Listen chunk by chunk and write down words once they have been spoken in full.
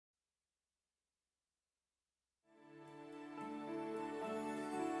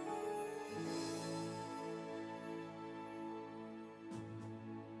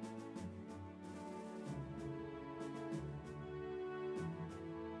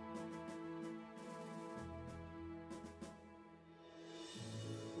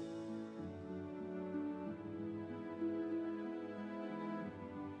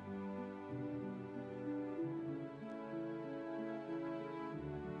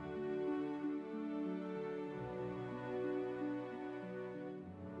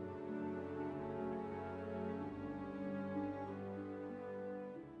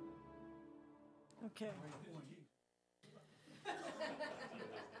Okay.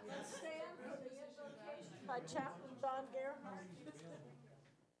 Stand for the invocation by Chaplain John Gerhardt.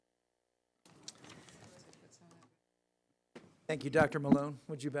 Thank you, Dr. Malone.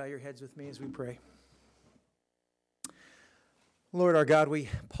 Would you bow your heads with me as we pray? Lord our God, we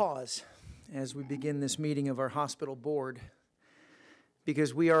pause as we begin this meeting of our hospital board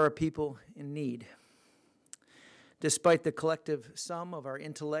because we are a people in need. Despite the collective sum of our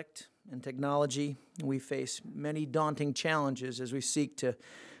intellect and technology, we face many daunting challenges as we seek to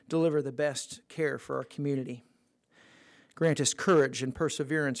deliver the best care for our community. Grant us courage and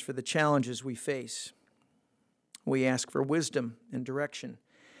perseverance for the challenges we face. We ask for wisdom and direction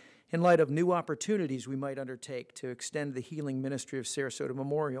in light of new opportunities we might undertake to extend the healing ministry of Sarasota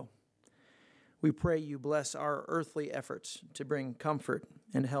Memorial. We pray you bless our earthly efforts to bring comfort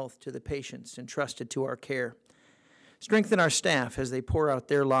and health to the patients entrusted to our care. Strengthen our staff as they pour out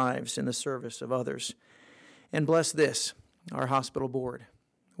their lives in the service of others. And bless this, our hospital board,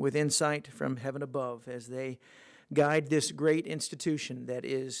 with insight from heaven above as they guide this great institution that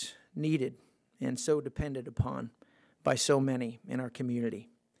is needed and so depended upon by so many in our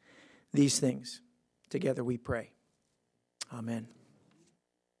community. These things, together we pray. Amen.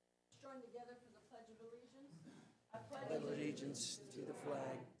 Join together for the Pledge of Allegiance. I pledge allegiance to the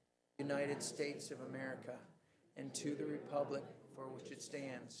flag, United States of America, and to the republic for which it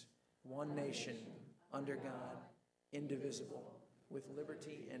stands, one nation, under God, indivisible, with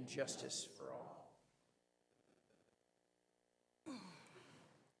liberty and justice for all.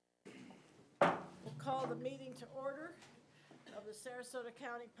 We'll call the meeting to order of the Sarasota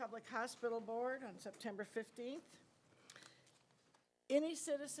County Public Hospital Board on September 15th. Any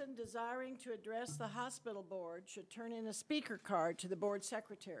citizen desiring to address the hospital board should turn in a speaker card to the board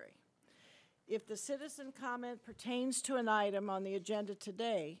secretary. If the citizen comment pertains to an item on the agenda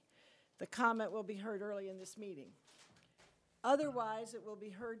today, the comment will be heard early in this meeting. Otherwise, it will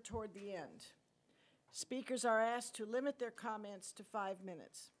be heard toward the end. Speakers are asked to limit their comments to 5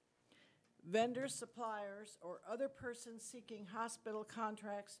 minutes. Vendors, suppliers, or other persons seeking hospital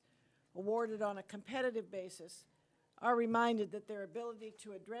contracts awarded on a competitive basis are reminded that their ability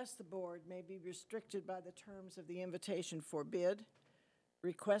to address the board may be restricted by the terms of the invitation for bid,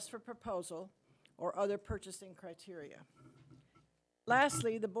 request for proposal, or other purchasing criteria.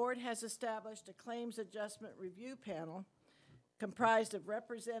 Lastly, the board has established a claims adjustment review panel comprised of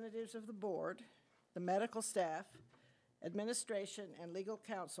representatives of the board, the medical staff, administration, and legal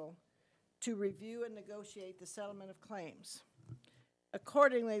counsel to review and negotiate the settlement of claims.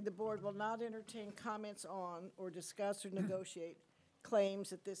 Accordingly, the board will not entertain comments on or discuss or negotiate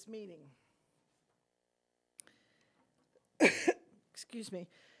claims at this meeting. Excuse me.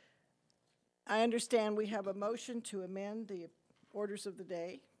 I understand we have a motion to amend the orders of the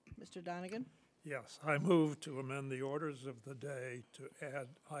day. Mr. Donegan? Yes, I move to amend the orders of the day to add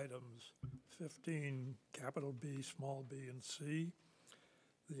items 15, capital B, small b, and c,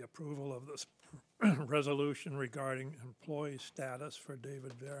 the approval of this resolution regarding employee status for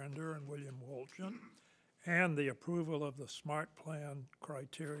David Verinder and William Wolchin, and the approval of the SMART plan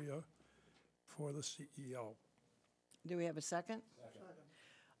criteria for the CEO. Do we have a second? Second.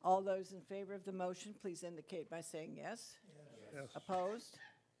 All those in favor of the motion, please indicate by saying yes. Yes. Opposed?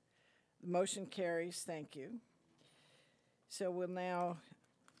 The motion carries. Thank you. So we'll now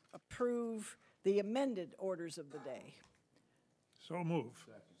approve the amended orders of the day. So move.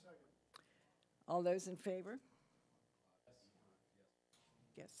 All those in favor?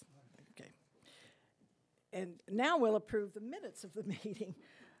 Yes. Okay. And now we'll approve the minutes of the meeting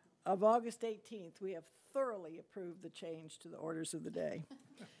of August 18th. We have thoroughly approved the change to the orders of the day.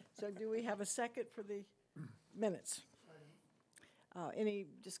 So do we have a second for the minutes? Any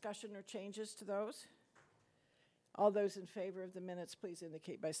discussion or changes to those? All those in favor of the minutes, please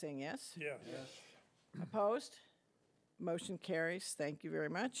indicate by saying yes. Yes. Opposed? Motion carries. Thank you very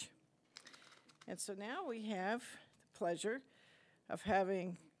much. And so now we have the pleasure of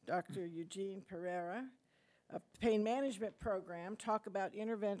having Dr. Eugene Pereira of Pain Management Program talk about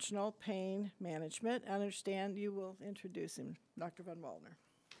interventional pain management. I understand you will introduce him, Dr. Von Waldner.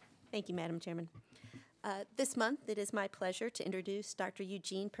 Thank you, Madam Chairman. This month, it is my pleasure to introduce Dr.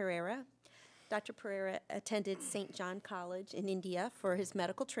 Eugene Pereira. Dr. Pereira attended St. John College in India for his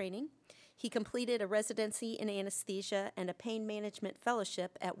medical training. He completed a residency in anesthesia and a pain management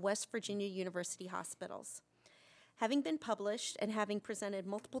fellowship at West Virginia University Hospitals. Having been published and having presented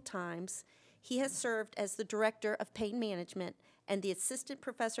multiple times, he has served as the Director of Pain Management and the Assistant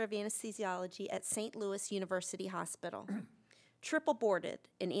Professor of Anesthesiology at St. Louis University Hospital. Triple boarded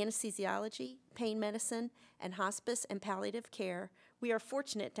in anesthesiology, pain medicine, and hospice and palliative care We are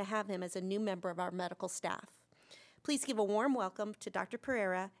fortunate to have him as a new member of our medical staff. Please give a warm welcome to Dr.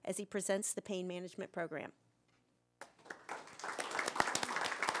 Pereira as he presents the pain management program.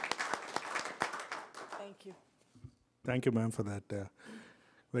 Thank you. Thank you, ma'am, for that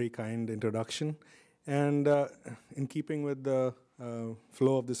very kind introduction. And in keeping with the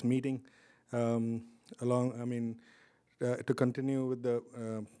flow of this meeting, to continue with the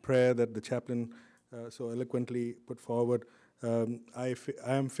prayer that the chaplain so eloquently put forward, I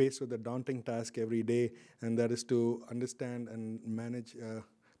am faced with a daunting task every day, and that is to understand and manage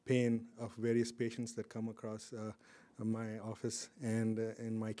pain of various patients that come across my office and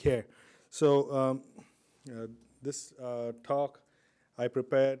in my care. So this talk I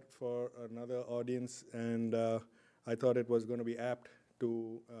prepared for another audience, and I thought it was going to be apt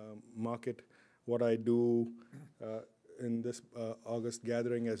to market what I do in this August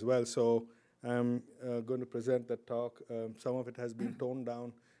gathering as well. So I'm going to present that talk. Some of it has been toned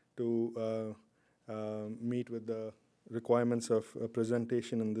down to meet with the requirements of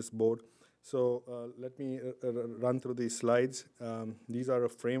presentation in this board. So let me run through these slides. These are a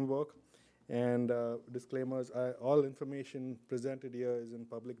framework. And disclaimers, all information presented here is in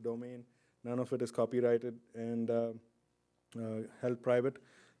public domain. None of it is copyrighted and held private.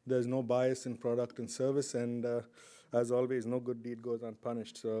 There's no bias in product and service, and as always, no good deed goes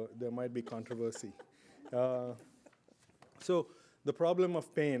unpunished, so there might be controversy. So the problem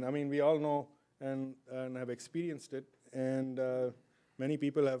of pain, I mean, we all know and have experienced it, and many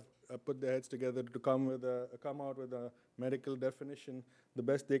people have put their heads together to come out with a medical definition. The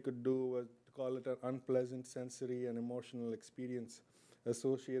best they could do was to call it an unpleasant sensory and emotional experience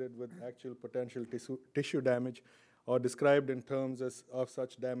associated with actual potential tissue damage, or described in terms of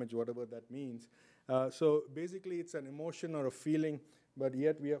such damage, whatever that means. So basically, it's an emotion or a feeling, but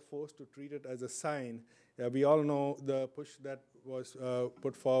yet we are forced to treat it as a sign. We all know the push that was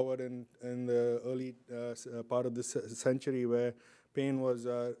put forward in the early part of this century, where pain was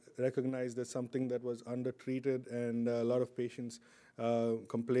recognized as something that was undertreated, and a lot of patients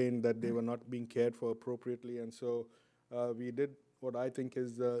complained that they were not being cared for appropriately. And so we did what I think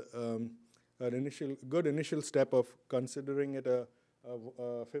is an good initial step of considering it a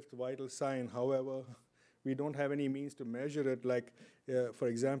fifth vital sign. However, we don't have any means to measure it. Like, for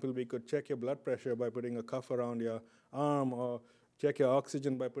example, we could check your blood pressure by putting a cuff around your arm, or check your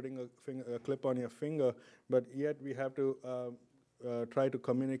oxygen by putting a clip on your finger. But yet we have to try to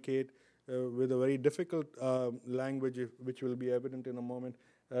communicate with a very difficult language, which will be evident in a moment,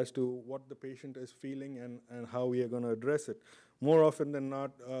 as to what the patient is feeling and how we are going to address it. More often than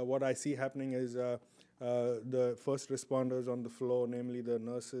not, what I see happening is the first responders on the floor, namely the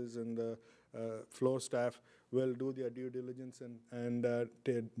nurses and the floor staff, will do their due diligence and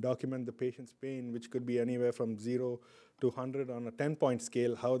document the patient's pain, which could be anywhere from 0 to 100 on a 10-point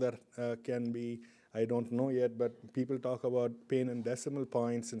scale. How that can be, I don't know yet, but people talk about pain in decimal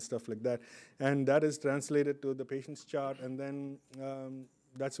points and stuff like that. And that is translated to the patient's chart, and then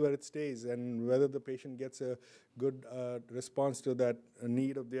that's where it stays. And whether the patient gets a good response to that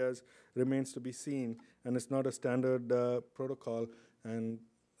need of theirs remains to be seen. And it's not a standard protocol, and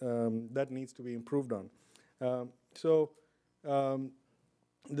that needs to be improved on.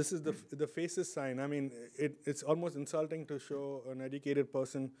 This is the faces sign. I mean, it's almost insulting to show an educated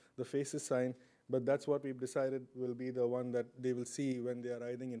person the faces sign, but that's what we've decided will be the one that they will see when they are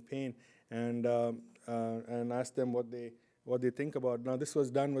writhing in pain, and ask them what they think about. Now, this was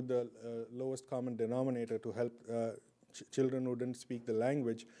done with the lowest common denominator to help children who didn't speak the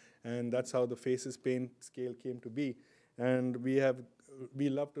language, and that's how the faces pain scale came to be. And we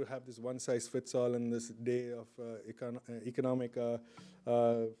love to have this one-size-fits-all in this day of economic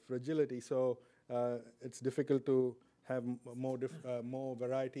fragility. So it's difficult to have more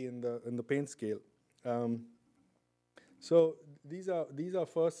variety in the pain scale. So these are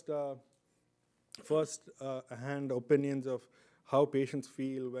first-hand opinions of how patients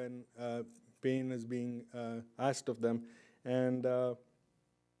feel when pain is being asked of them, and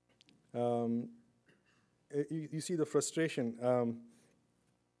you see the frustration.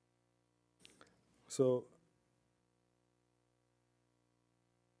 So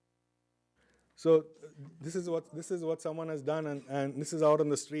this is what someone has done, and this is out on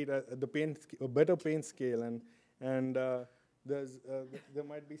the street at the a better pain scale, and there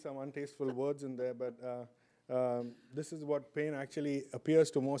might be some untasteful words in there, but this is what pain actually appears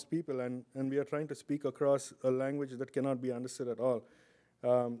to most people, and we are trying to speak across a language that cannot be understood at all.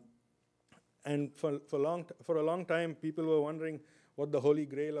 And for a long time, people were wondering what the holy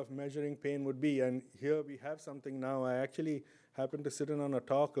grail of measuring pain would be, and here we have something now. I actually happened to sit in on a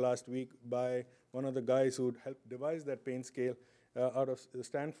talk last week by one of the guys who helped devise that pain scale, out of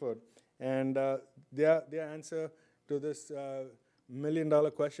Stanford. And their answer to this $1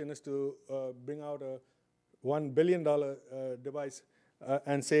 million question is to bring out a $1 billion device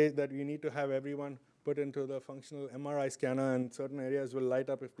and say that we need to have everyone put into the functional MRI scanner, and certain areas will light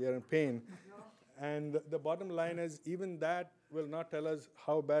up if they are in pain. And the bottom line is, even that will not tell us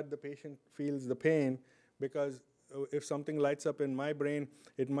how bad the patient feels the pain, because if something lights up in my brain,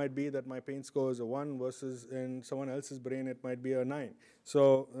 it might be that my pain score is a 1, versus in someone else's brain, it might be a 9.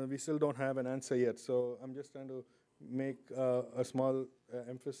 So we still don't have an answer yet. So I'm just trying to make a small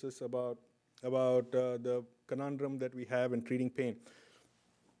emphasis about the conundrum that we have in treating pain.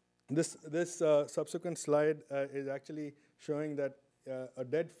 This subsequent slide is actually showing that a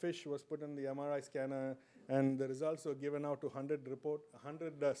dead fish was put in the MRI scanner, and the results were given out to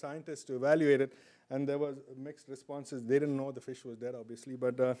 100 scientists to evaluate it, and there was mixed responses. They didn't know the fish was dead, obviously,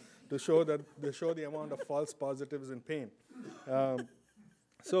 but to show the amount of false positives in pain.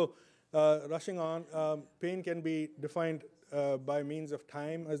 Rushing on, pain can be defined by means of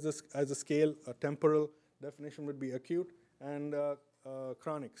time as a scale. A temporal definition would be acute, and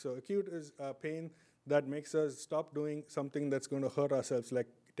chronic. So acute is pain that makes us stop doing something that's going to hurt ourselves, like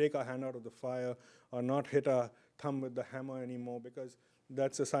take our hand out of the fire or not hit our thumb with the hammer anymore, because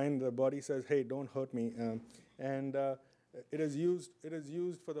that's a sign the body says, hey, don't hurt me. It is used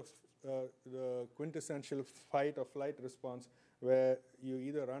for the quintessential fight or flight response, where you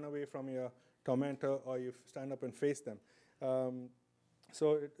either run away from your tormentor or you stand up and face them.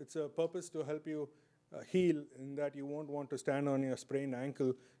 So it's a purpose to help you heal, in that you won't want to stand on your sprained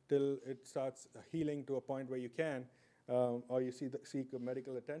ankle till it starts healing to a point where you can, or you seek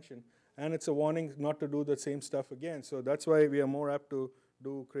medical attention. And it's a warning not to do the same stuff again. So that's why we are more apt to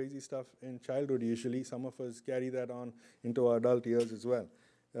do crazy stuff in childhood usually. Some of us carry that on into our adult years as well.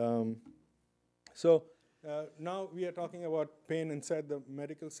 Now we are talking about pain inside the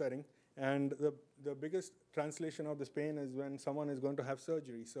medical setting. And the biggest translation of this pain is when someone is going to have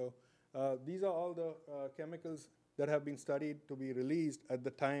surgery. So these are all the chemicals that have been studied to be released at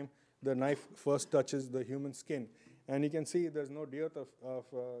the time the knife first touches the human skin. And you can see there's no dearth of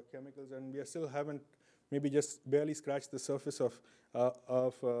chemicals, and we still haven't maybe just barely scratched the surface of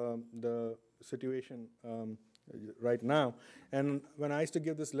the situation right now. And when I used to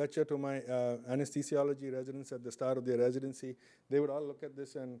give this lecture to my anesthesiology residents at the start of their residency, they would all look at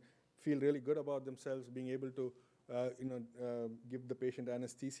this and feel really good about themselves being able to give the patient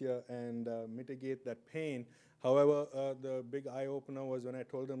anesthesia and mitigate that pain. However, the big eye-opener was when I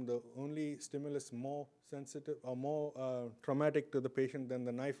told them the only stimulus more sensitive or more traumatic to the patient than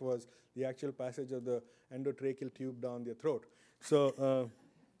the knife was the actual passage of the endotracheal tube down their throat. So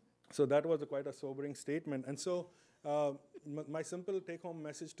that was quite a sobering statement. And so my simple take-home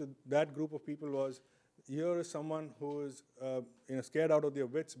message to that group of people was, here is someone who is scared out of their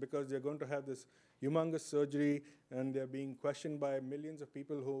wits because they're going to have this humongous surgery, and they're being questioned by millions of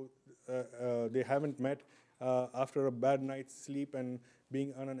people who they haven't met after a bad night's sleep, and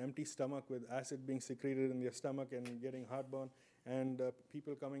being on an empty stomach with acid being secreted in their stomach and getting heartburn, and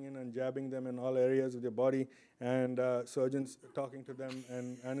people coming in and jabbing them in all areas of their body, and surgeons talking to them,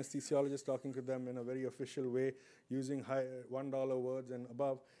 and anesthesiologists talking to them in a very official way, using high $1 words and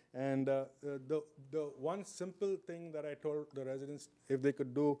above. And the one simple thing that I told the residents if they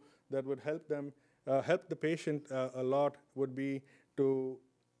could do that would help them, help the patient a lot, would be to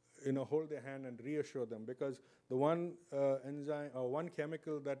hold their hand and reassure them, because the one enzyme or one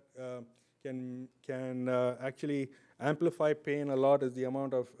chemical that can actually amplify pain a lot is the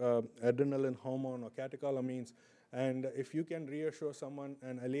amount of adrenaline hormone or catecholamines. And if you can reassure someone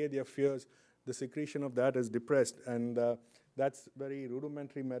and allay their fears, the secretion of that is depressed, and that's very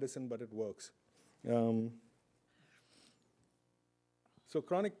rudimentary medicine, but it works. So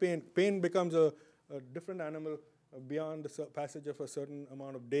chronic pain becomes a different animal beyond the passage of a certain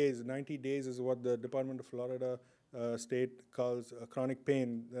amount of days. 90 days is what the Department of Florida state calls chronic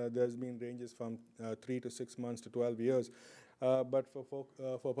pain. There's been ranges from 3 to 6 months to 12 years. But for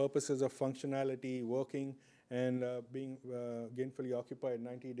purposes of functionality, working, and being gainfully occupied,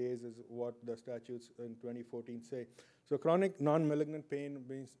 90 days is what the statutes in 2014 say. So chronic non-malignant pain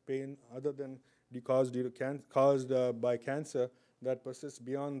means pain other than caused by cancer that persists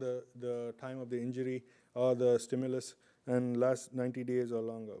beyond the time of the injury or the stimulus and lasts 90 days or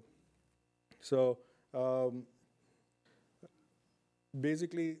longer. So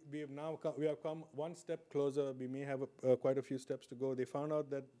basically, we have come one step closer. We may have quite a few steps to go. They found out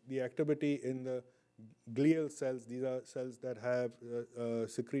that the activity in the glial cells, these are cells that have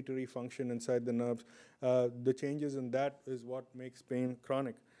secretory function inside the nerves, the changes in that is what makes pain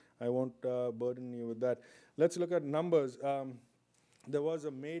chronic. I won't burden you with that. Let's look at numbers. there was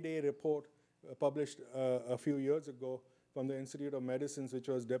a May Day report published a few years ago from the Institute of Medicines, which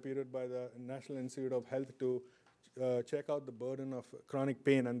was deputed by the National Institute of Health to check out the burden of chronic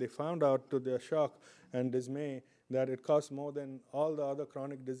pain. And they found out, to their shock and dismay, that it costs more than all the other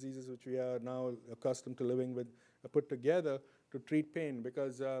chronic diseases which we are now accustomed to living with put together to treat pain,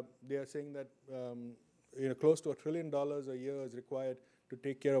 because they are saying that close to $1 trillion a year is required to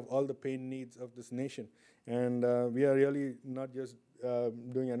take care of all the pain needs of this nation. And we are really not just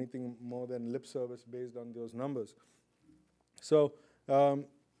doing anything more than lip service based on those numbers. So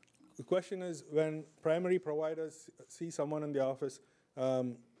the question is, when primary providers see someone in the office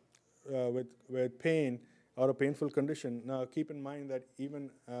with pain or a painful condition, now keep in mind that even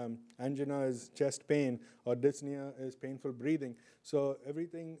angina is chest pain, or dyspnea is painful breathing. So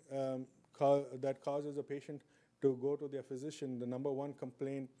everything that causes a patient to go to their physician, the number one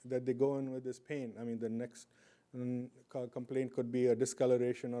complaint that they go in with is pain. I mean, the next complaint could be a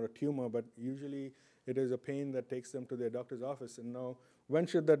discoloration or a tumor, but usually it is a pain that takes them to their doctor's office. And now, when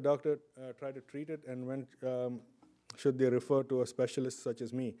should that doctor try to treat it, and when should they refer to a specialist such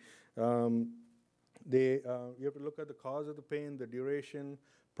as me? You have to look at the cause of the pain, the duration,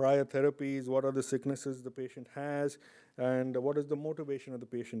 prior therapies, what are the sicknesses the patient has, and what is the motivation of the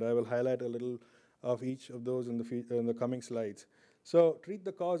patient. I will highlight a little of each of those in the coming slides. So treat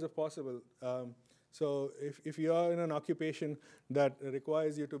the cause if possible. So if you are in an occupation that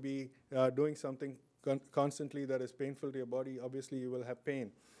requires you to be doing something constantly that is painful to your body, obviously you will have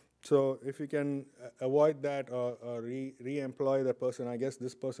pain. So if you can avoid that or re-employ that person, I guess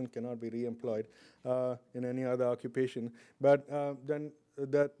this person cannot be re-employed in any other occupation, but then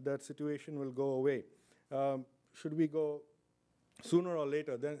that situation will go away. Should we go sooner or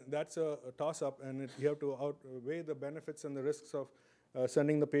later? Then that's a toss-up, and you have to outweigh the benefits and the risks of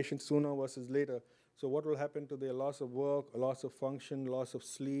sending the patient sooner versus later. So what will happen to their loss of work, loss of function, loss of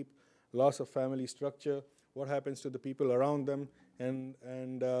sleep, loss of family structure? What happens to the people around them? And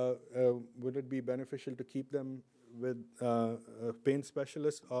would it be beneficial to keep them with a pain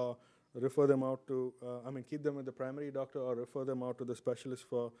specialist, or refer them out to, keep them with the primary doctor, or refer them out to the specialist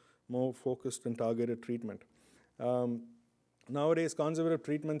for more focused and targeted treatment? Nowadays, conservative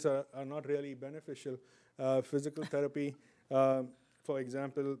treatments are not really beneficial. Physical therapy, for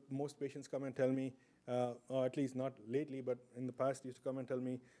example, most patients come and tell me, or at least not lately, but in the past used to come and tell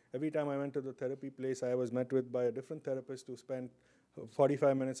me, every time I went to the therapy place, I was met with by a different therapist who spent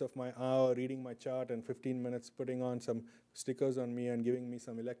 45 minutes of my hour reading my chart and 15 minutes putting on some stickers on me and giving me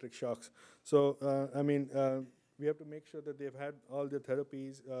some electric shocks. So, we have to make sure that they've had all the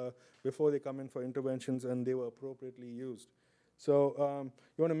therapies before they come in for interventions and they were appropriately used. So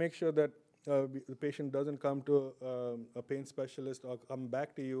you want to make sure that the patient doesn't come to a pain specialist or come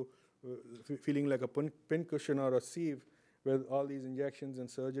back to you feeling like a pincushion or a sieve with all these injections and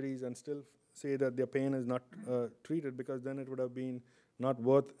surgeries, and still say that their pain is not treated, because then it would have been not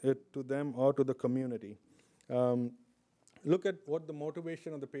worth it to them or to the community. Look at what the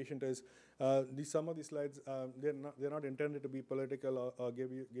motivation of the patient is. Some of these slides, they're not intended to be political or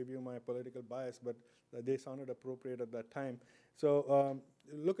give you my political bias, but they sounded appropriate at that time. So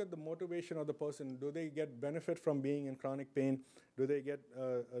look at the motivation of the person. Do they get benefit from being in chronic pain? Do they get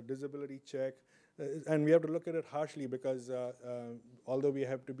a disability check? And we have to look at it harshly, because although we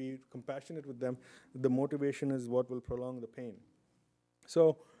have to be compassionate with them, the motivation is what will prolong the pain.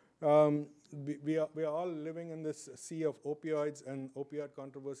 So we are all living in this sea of opioids and opioid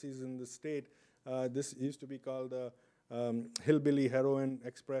controversies in the state. This used to be called the hillbilly heroin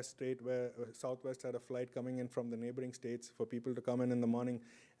express state, where Southwest had a flight coming in from the neighboring states for people to come in the morning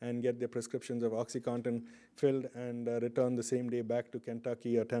and get their prescriptions of OxyContin filled and return the same day back to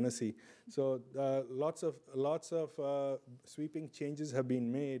Kentucky or Tennessee. So lots of sweeping changes have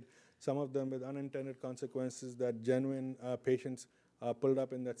been made, some of them with unintended consequences, that genuine patients are pulled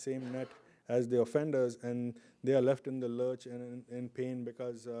up in that same net as the offenders, and they are left in the lurch and in pain,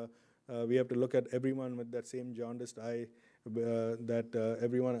 because we have to look at everyone with that same jaundiced eye that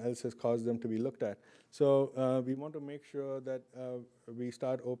everyone else has caused them to be looked at. So we want to make sure that we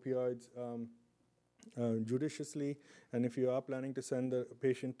start opioids judiciously, and if you are planning to send the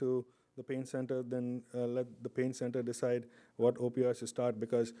patient to the pain center, then let the pain center decide what opioids to start,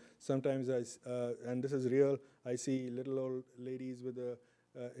 because sometimes, and this is real, I see little old ladies with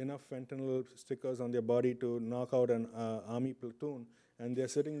enough fentanyl stickers on their body to knock out an army platoon, and they're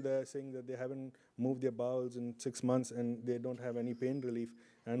sitting there saying that they haven't moved their bowels in 6 months and they don't have any pain relief,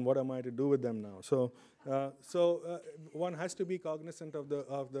 and what am I to do with them now? So one has to be cognizant of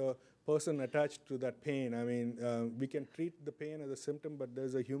the person attached to that pain. I mean, we can treat the pain as a symptom, but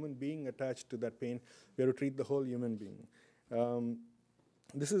there's a human being attached to that pain. We have to treat the whole human being.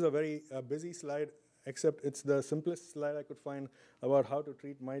 This is a very busy slide, except it's the simplest slide I could find about how to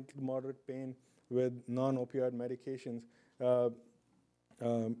treat mild to moderate pain with non-opioid medications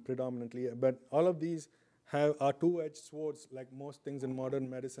predominantly. But all of these are two-edged swords, like most things in modern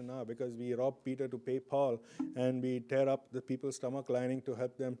medicine are, because we rob Peter to pay Paul, and we tear up the people's stomach lining to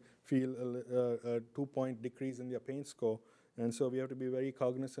help them feel a 2-point decrease in their pain score. And so we have to be very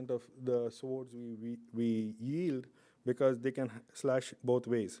cognizant of the swords we yield, because they can slash both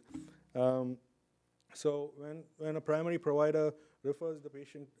ways. So when a primary provider refers the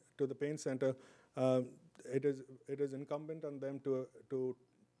patient to the pain center, it is incumbent on them to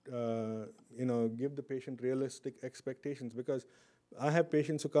give the patient realistic expectations, because I have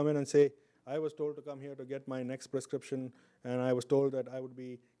patients who come in and say, I was told to come here to get my next prescription, and I was told that I would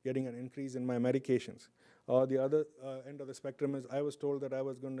be getting an increase in my medications. Or the other end of the spectrum is, I was told that I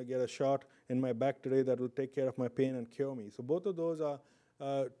was going to get a shot in my back today that will take care of my pain and cure me. So both of those are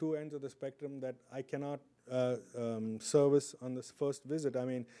two ends of the spectrum that I cannot service on this first visit. I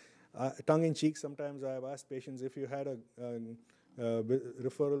mean, tongue-in-cheek, sometimes I have asked patients, if you had a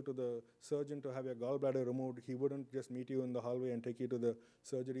referral to the surgeon to have your gallbladder removed, he wouldn't just meet you in the hallway and take you to the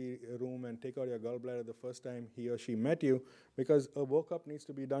surgery room and take out your gallbladder the first time he or she met you, because a workup needs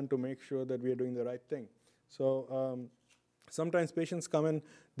to be done to make sure that we are doing the right thing. So sometimes patients come in,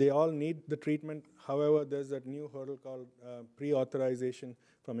 they all need the treatment. However, there's that new hurdle called pre-authorization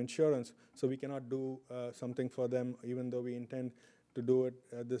from insurance, so we cannot do something for them even though we intend to do it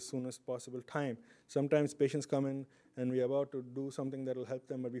at the soonest possible time. Sometimes patients come in and we're about to do something that will help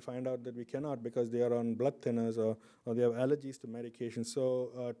them, but we find out that we cannot because they are on blood thinners or they have allergies to medication.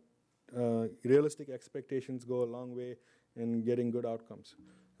 So realistic expectations go a long way in getting good outcomes.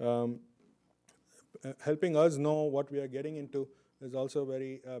 Helping us know what we are getting into is also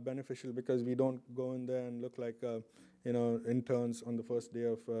very beneficial, because we don't go in there and look like interns on the first day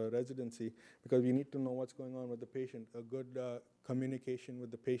of residency, because we need to know what's going on with the patient. A good communication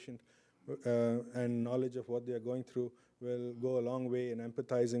with the patient and knowledge of what they are going through will go a long way in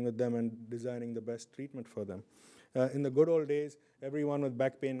empathizing with them and designing the best treatment for them. In the good old days, everyone with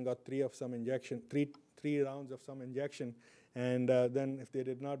back pain got three rounds of some injection, and then if they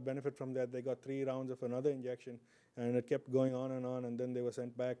did not benefit from that, they got 3 rounds of another injection, and it kept going on, and then they were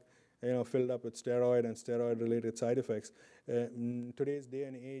sent back, filled up with steroid and steroid-related side effects. In today's day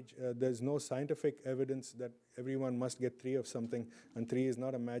and age, there's no scientific evidence that everyone must get 3 of something, and 3 is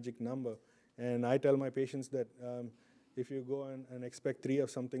not a magic number. And I tell my patients that if you go and expect 3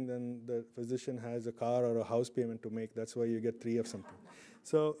 of something, then the physician has a car or a house payment to make. That's why you get 3 of something.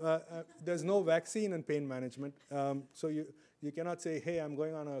 So there's no vaccine in pain management. So you cannot say, hey, I'm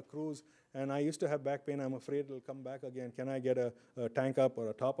going on a cruise, and I used to have back pain. I'm afraid it'll come back again. Can I get a tank up or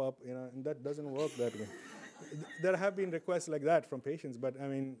a top up? And that doesn't work that way. There have been requests like that from patients, but I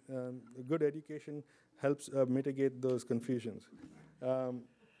mean, good education helps mitigate those confusions.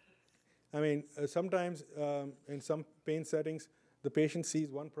 Sometimes in some pain settings, the patient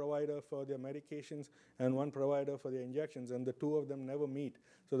sees one provider for their medications and one provider for their injections, and the two of them never meet.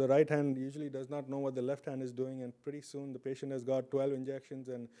 So the right hand usually does not know what the left hand is doing, and pretty soon the patient has got 12 injections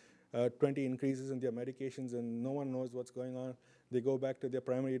and 20 increases in their medications, and no one knows what's going on. They go back to their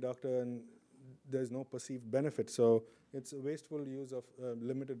primary doctor, and there's no perceived benefit. So it's a wasteful use of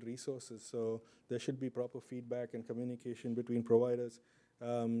limited resources. So there should be proper feedback and communication between providers.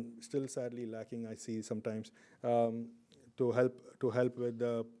 Still sadly lacking, I see sometimes, to help with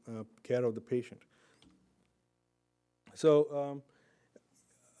the care of the patient. So,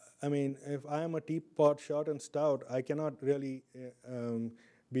 if I am a teapot short and stout, I cannot really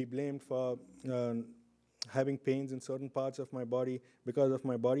be blamed for having pains in certain parts of my body because of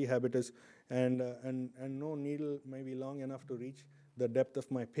my body habitus, and no needle may be long enough to reach the depth of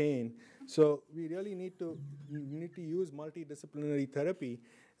my pain. So we really need to use multidisciplinary therapy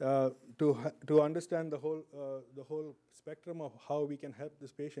to understand the whole spectrum of how we can help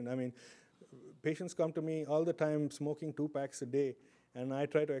this patient. I mean, patients come to me all the time smoking 2 packs a day, and I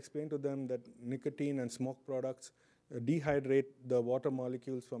try to explain to them that nicotine and smoke products dehydrate the water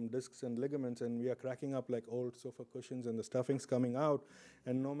molecules from discs and ligaments, and we are cracking up like old sofa cushions, and the stuffing's coming out,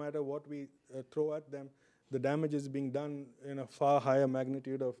 and no matter what we throw at them, the damage is being done in a far higher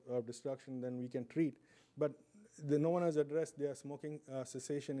magnitude of destruction than we can treat. But no one has addressed their smoking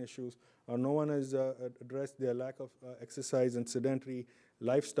cessation issues, or no one has addressed their lack of exercise and sedentary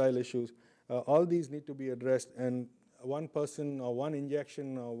lifestyle issues. All these need to be addressed, and one person or one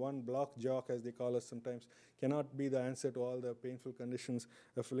injection or one block jock, as they call us sometimes, cannot be the answer to all the painful conditions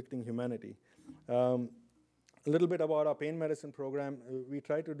afflicting humanity. A little bit about our pain medicine program. We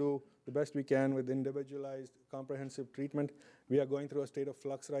try to do the best we can with individualized, comprehensive treatment. We are going through a state of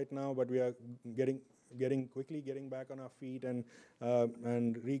flux right now, but we are quickly getting back on our feet and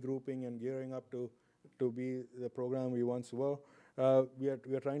regrouping and gearing up to be the program we once were. We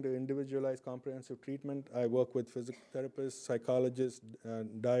are trying to individualize comprehensive treatment. I work with physical therapists, psychologists,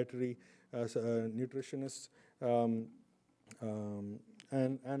 dietary nutritionists,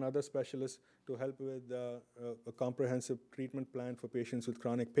 and other specialists to help with a comprehensive treatment plan for patients with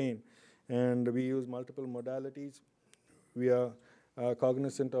chronic pain. And we use multiple modalities. We are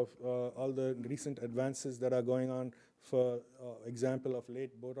cognizant of all the recent advances that are going on. For example, of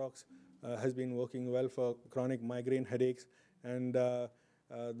late, Botox has been working well for chronic migraine headaches, and the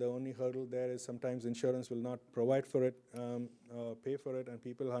only hurdle there is sometimes insurance will not provide for it, pay for it, and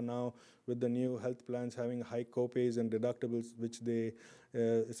people are now, with the new health plans, having high copays and deductibles, which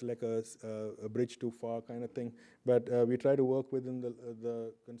it's like a bridge too far kind of thing. But we try to work within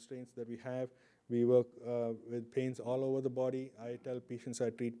the constraints that we have. We work with pains all over the body. I tell patients I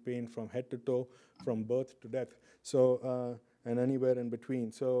treat pain from head to toe, from birth to death, so and anywhere in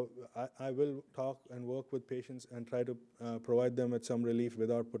between. So I will talk and work with patients and try to provide them with some relief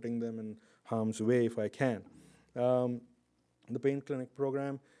without putting them in harm's way if I can. The pain clinic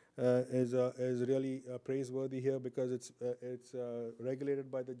program is really praiseworthy here because it's regulated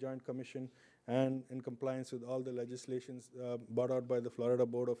by the Joint Commission and in compliance with all the legislations brought out by the Florida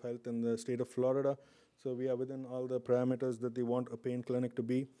Board of Health in the state of Florida. So we are within all the parameters that they want a pain clinic to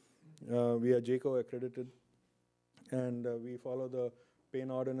be. We are JACO accredited, and we follow the pain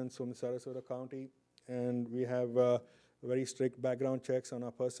ordinance from Sarasota County, and we have very strict background checks on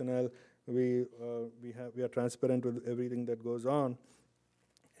our personnel. We are transparent with everything that goes on,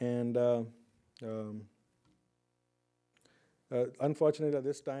 and unfortunately at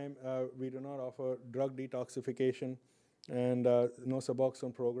this time we do not offer drug detoxification and no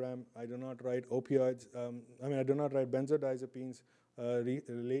Suboxone program. I do not write opioids. I do not write benzodiazepines.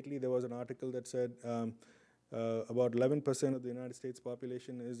 Lately there was an article that said about 11% of the United States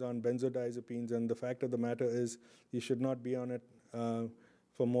population is on benzodiazepines, and the fact of the matter is you should not be on it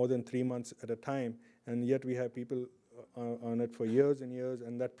for more than 3 months at a time, and yet we have people on it for years and years,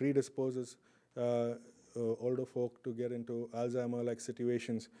 and that predisposes older folk to get into Alzheimer-like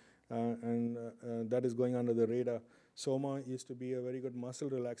situations, and that is going under the radar. Soma used to be a very good muscle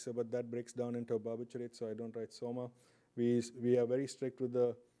relaxer, but that breaks down into barbiturate, so I don't write Soma. We are very strict with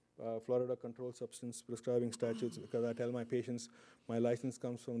the Florida Controlled Substance Prescribing Statutes, because I tell my patients my license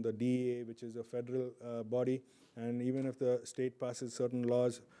comes from the DEA, which is a federal body, and even if the state passes certain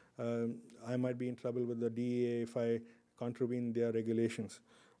laws, I might be in trouble with the DEA if I contravene their regulations.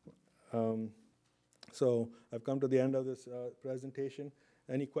 So I've come to the end of this presentation.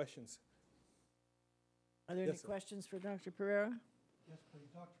 Any questions? Are there any questions for Dr. Pereira? Yes, please.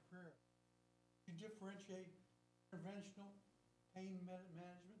 Dr. Pereira, you differentiate interventional pain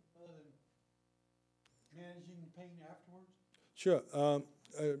management other than managing the pain afterwards? Sure.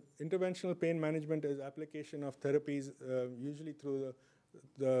 Interventional pain management is application of therapies, usually through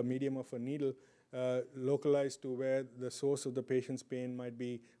the medium of a needle, localized to where the source of the patient's pain might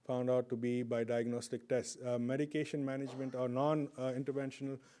be found out to be by diagnostic tests. Medication management or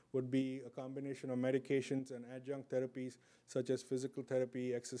non-interventional would be a combination of medications and adjunct therapies such as physical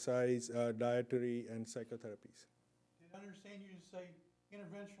therapy, exercise, dietary, and psychotherapies. Did I understand you to say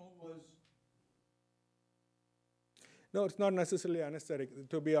interventional was? No, it's not necessarily anesthetic.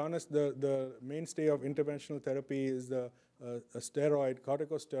 To be honest, the mainstay of interventional therapy is a steroid,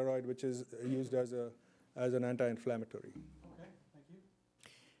 corticosteroid, which is used as an anti-inflammatory. Okay, thank you.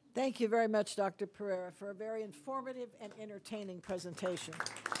 Thank you very much, Dr. Pereira, for a very informative and entertaining presentation.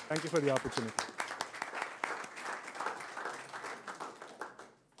 Thank you for the opportunity.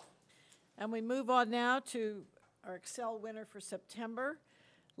 And we move on now to our Excel winner for September,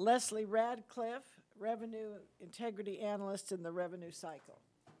 Leslie Radcliffe, Revenue Integrity Analyst in the Revenue Cycle.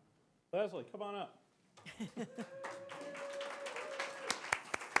 Leslie, come on up.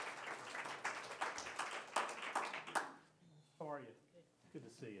 How are you? Good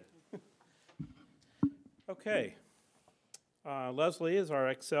to see you. Okay. Leslie is our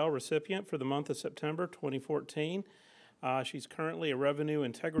Excel recipient for the month of September 2014. She's currently a Revenue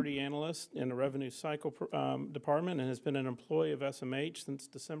Integrity Analyst in the Revenue Cycle Department and has been an employee of SMH since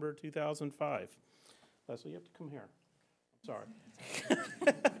December 2005. Leslie, you have to come here. I'm sorry.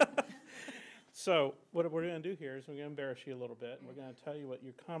 So what we're going to do here is we're going to embarrass you a little bit, and we're going to tell you what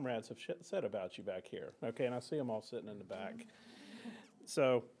your comrades have said about you back here. Okay, and I see them all sitting in the back.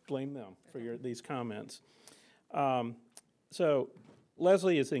 So blame them for these comments. So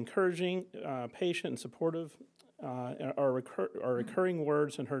Leslie is encouraging, patient, and supportive are recurring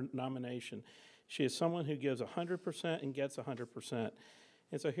words in her nomination. She is someone who gives 100% and gets 100%.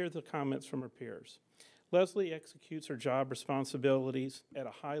 And so here are the comments from her peers. Leslie executes her job responsibilities at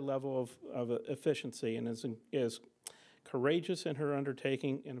a high level of efficiency and is courageous in her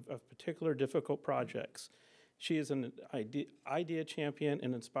undertaking of particular difficult projects. She is an idea champion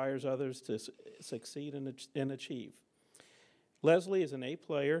and inspires others to succeed and achieve. Leslie is an A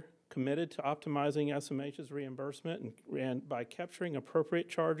player, committed to optimizing SMH's reimbursement and by capturing appropriate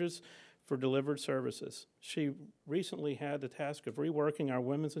charges for delivered services. She recently had the task of reworking our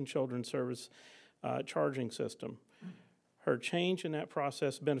women's and children's service charging system. Her change in that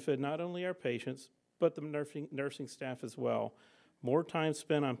process benefited not only our patients, but the nursing staff as well. More time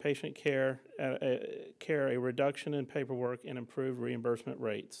spent on patient care, a reduction in paperwork, and improved reimbursement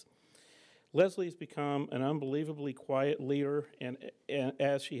rates. Leslie's become an unbelievably quiet leader and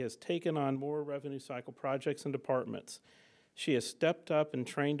as she has taken on more revenue cycle projects and departments. She has stepped up and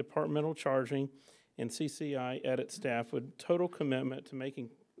trained departmental charging and CCI edit staff with total commitment to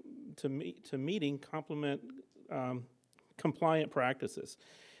meeting compliant practices.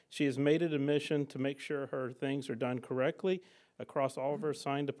 She has made it a mission to make sure her things are done correctly across all of her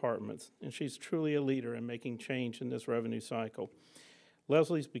assigned departments, and she's truly a leader in making change in this revenue cycle.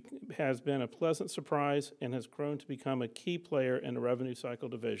 Leslie has been a pleasant surprise and has grown to become a key player in the revenue cycle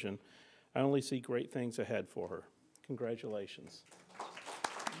division. I only see great things ahead for her. Congratulations.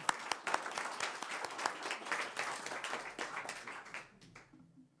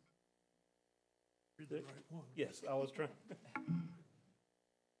 Read the right one. Yes, I was trying.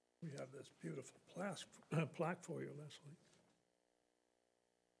 We have this beautiful plaque for you, Leslie.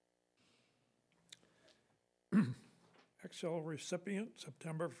 Excel recipient,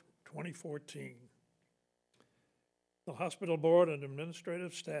 September 2014. The hospital board and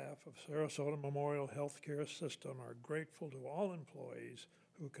administrative staff of Sarasota Memorial Healthcare System are grateful to all employees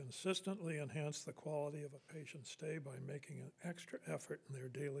who consistently enhance the quality of a patient's stay by making an extra effort in their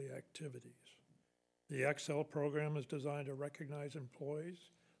daily activities. The Excel program is designed to recognize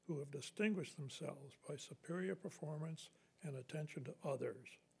employees who have distinguished themselves by superior performance and attention to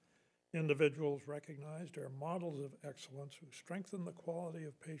others. Individuals recognized are models of excellence who strengthen the quality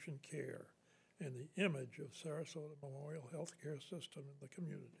of patient care and the image of Sarasota Memorial Healthcare System in the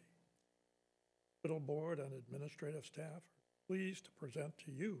community. The hospital board and administrative staff are pleased to present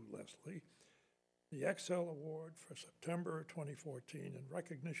to you, Leslie, the Excel Award for September 2014 in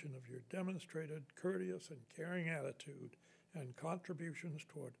recognition of your demonstrated courteous and caring attitude and contributions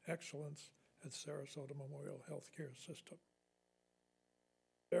toward excellence at Sarasota Memorial Healthcare System.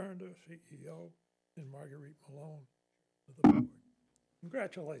 Berender, CEO, and Marguerite Malone, of the board.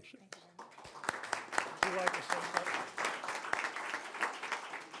 Congratulations. Would you like to say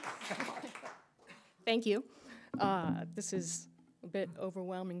something? Thank you. This is a bit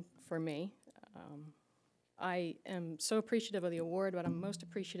overwhelming for me. I am so appreciative of the award, but I'm most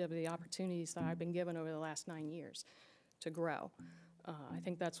appreciative of the opportunities that I've been given over the last 9 years to grow. I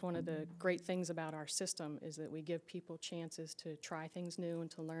think that's one of the great things about our system is that we give people chances to try things new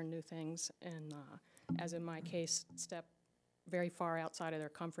and to learn new things, and as in my case, step very far outside of their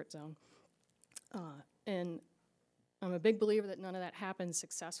comfort zone. And I'm a big believer that none of that happens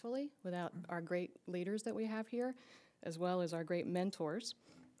successfully without our great leaders that we have here, as well as our great mentors.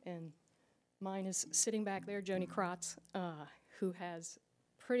 And mine is sitting back there, Joni Kratz, who has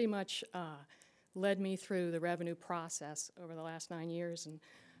pretty much led me through the revenue process over the last 9 years, and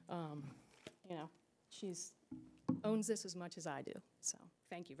you know, she's owns this as much as I do. So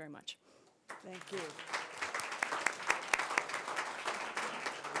thank you very much. Thank you.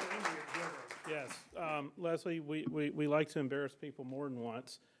 Yes, Leslie, we like to embarrass people more than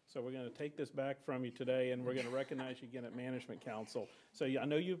once, so we're going to take this back from you today, and we're going to recognize you again at Management Council. So I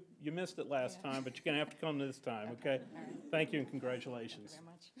know you missed it last time, but you're going to have to come this time, okay? Thank you and congratulations. Thank you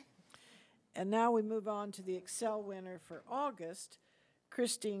very much. And now we move on to the Excel winner for August,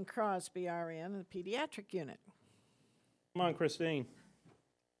 Christine Crosby, RN, in the Pediatric Unit. Come on, Christine.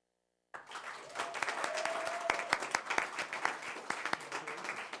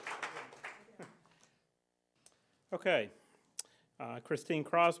 Okay. Christine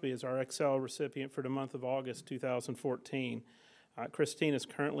Crosby is our Excel recipient for the month of August 2014. Christine is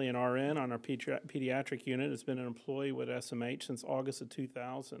currently an RN on our pediatric unit, has been an employee with SMH since August of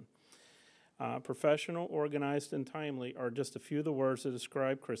 2000. Professional, organized, and timely are just a few of the words that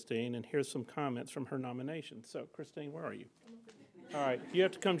describe Christine, and here's some comments from her nomination. So, Christine, where are you? All right, you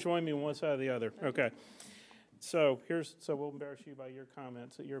have to come join me on one side or the other. Okay. So we'll embarrass you by your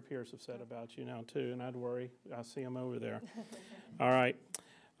comments that your peers have said about you now too, and I'd worry. I see them over there. All right.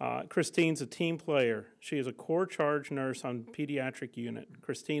 Christine's a team player. She is a core charge nurse on pediatric unit.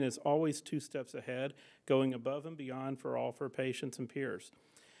 Christine is always 2 steps ahead, going above and beyond for all of her patients and peers.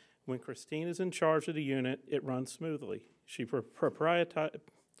 When Christine is in charge of the unit, it runs smoothly. She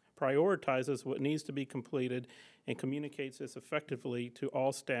prioritizes what needs to be completed and communicates this effectively to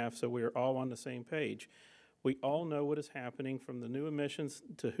all staff so we are all on the same page. We all know what is happening, from the new admissions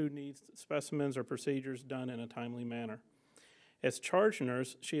to who needs specimens or procedures done in a timely manner. As charge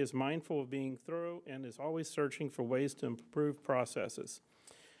nurse, she is mindful of being thorough and is always searching for ways to improve processes.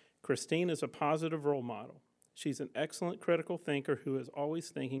 Christine is a positive role model. She's an excellent critical thinker who is always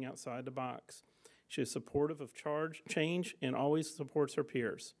thinking outside the box. She is supportive of change and always supports her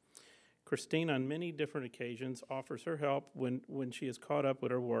peers. Christine, on many different occasions, offers her help when she is caught up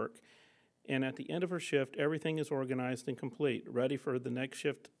with her work. And at the end of her shift, everything is organized and complete, ready for the next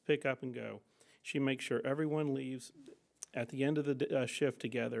shift to pick up and go. She makes sure everyone leaves at the end of the shift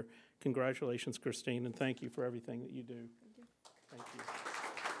together. Congratulations, Christine, and thank you for everything that you do. Thank you.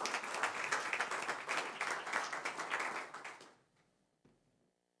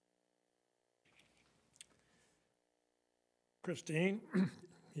 Christine,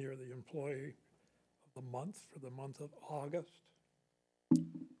 you're the employee of the month for the month of August. The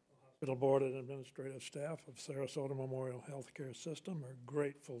Hospital Board and administrative staff of Sarasota Memorial Healthcare System are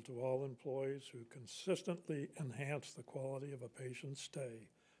grateful to all employees who consistently enhance the quality of a patient's stay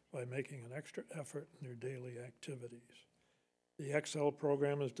by making an extra effort in their daily activities. The Excel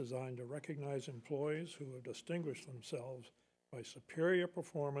program is designed to recognize employees who have distinguished themselves by superior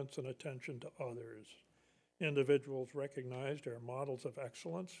performance and attention to others. Individuals recognized are models of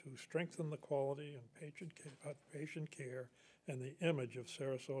excellence who strengthen the quality and patient care and the image of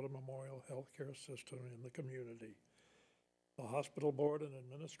Sarasota Memorial Healthcare System in the community. The hospital board and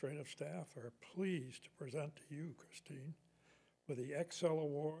administrative staff are pleased to present to you, Christine, with the Excel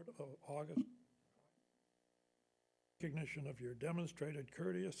Award of August, recognition of your demonstrated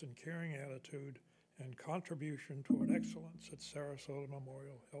courteous and caring attitude and contribution toward excellence at Sarasota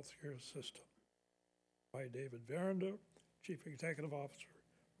Memorial Healthcare System. By David Veranda, Chief Executive Officer,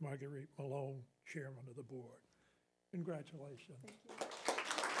 Marguerite Malone, Chairman of the Board. Congratulations.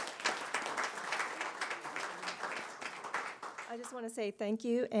 I just want to say thank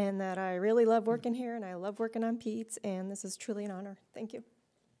you, and that I really love working here, and I love working on PEDS, and this is truly an honor. Thank you.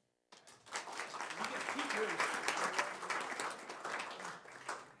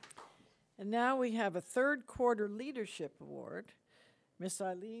 And now we have a third quarter leadership award. Miss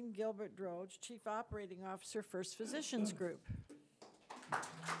Eileen Gilbert-Droge, Chief Operating Officer, First Physicians Group. Right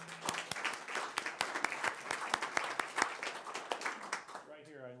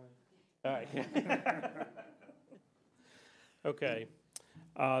here, Eileen. All right. Okay.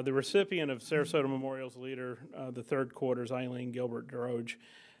 The recipient of Sarasota Memorial's leader, the third quarter, is Eileen Gilbert-Droge.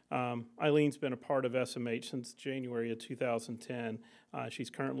 Eileen's been a part of SMH since January of 2010. She's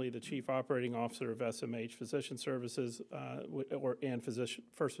currently the Chief Operating Officer of SMH Physician Services and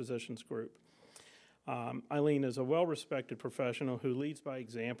First Physicians Group. Eileen is a well-respected professional who leads by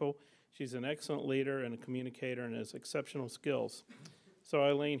example. She's an excellent leader and a communicator and has exceptional skills. So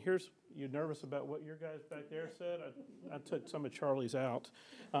Eileen, you nervous about what your guys back there said? I took some of Charlie's out.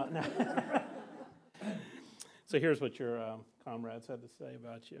 So here's what your comrades had to say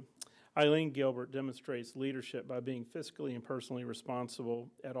about you. Eileen Gilbert demonstrates leadership by being fiscally and personally responsible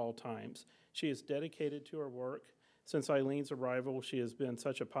at all times. She is dedicated to her work. Since Eileen's arrival, she has been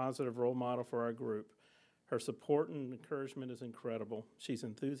such a positive role model for our group. Her support and encouragement is incredible. She's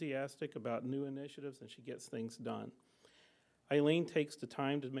enthusiastic about new initiatives, and she gets things done. Eileen takes the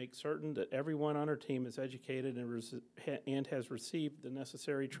time to make certain that everyone on her team is educated and has received the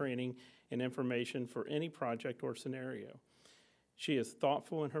necessary training and information for any project or scenario. She is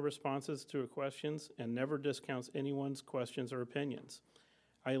thoughtful in her responses to her questions and never discounts anyone's questions or opinions.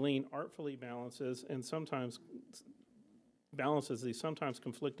 Eileen artfully balances the sometimes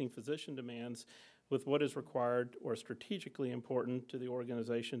conflicting physician demands with what is required or strategically important to the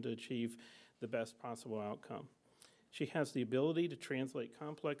organization to achieve the best possible outcome. She has the ability to translate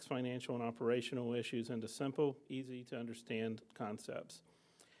complex financial and operational issues into simple, easy-to-understand concepts.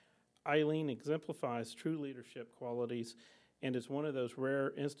 Eileen exemplifies true leadership qualities and is one of those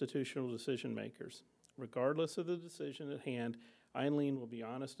rare institutional decision makers. Regardless of the decision at hand, Eileen will be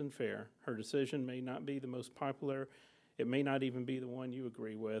honest and fair. Her decision may not be the most popular. It may not even be the one you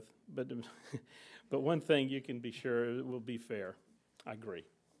agree with, but one thing you can be sure, it will be fair. I agree.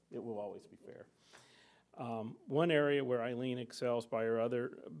 It will always be fair. One area where Eileen excels by her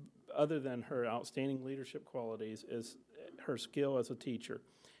other than her outstanding leadership qualities is her skill as a teacher.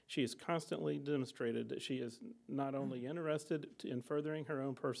 She has constantly demonstrated that she is not only interested in furthering her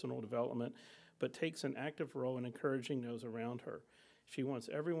own personal development, but takes an active role in encouraging those around her. She wants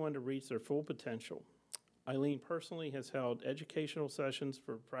everyone to reach their full potential. Eileen personally has held educational sessions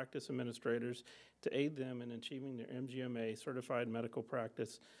for practice administrators to aid them in achieving their MGMA certified medical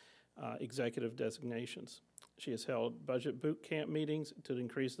practice executive designations. She has held budget boot camp meetings to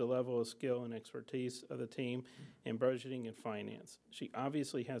increase the level of skill and expertise of the team in budgeting and finance. She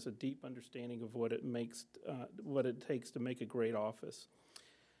obviously has a deep understanding of what it takes to make a great office.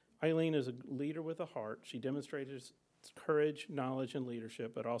 Eileen is a leader with a heart. She demonstrates courage, knowledge, and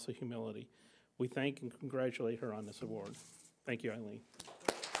leadership, but also humility. We thank and congratulate her on this award. Thank you, Eileen.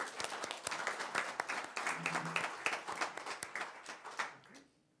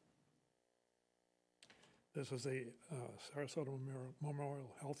 This is the Sarasota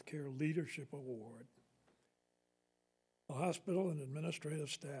Memorial Healthcare Leadership Award. The hospital and administrative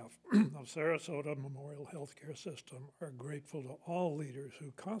staff of Sarasota Memorial Healthcare System are grateful to all leaders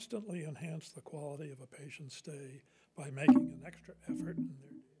who constantly enhance the quality of a patient's stay by making an extra effort in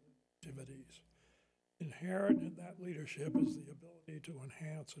their daily activities. Inherent in that leadership is the ability to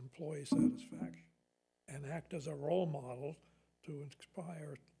enhance employee satisfaction and act as a role model to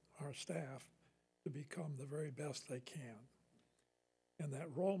inspire our staff to become the very best they can. And that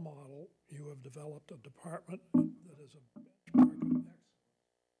role model, you have developed a department that is a benchmark of excellence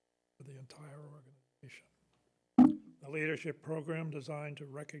for the entire organization. The leadership program designed to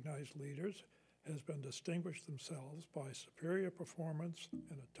recognize leaders has been distinguished themselves by superior performance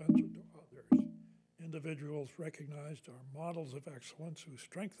and attention to others. Individuals recognized are models of excellence who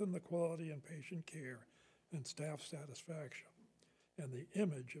strengthen the quality in patient care and staff satisfaction and the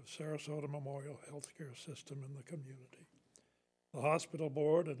image of Sarasota Memorial Healthcare System in the community. The hospital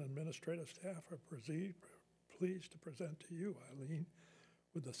board and administrative staff are pleased to present to you, Eileen,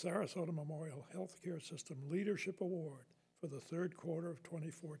 with the Sarasota Memorial Healthcare System Leadership Award for the third quarter of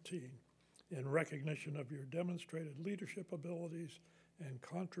 2014 in recognition of your demonstrated leadership abilities and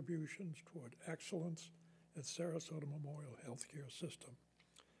contributions toward excellence at Sarasota Memorial Healthcare System.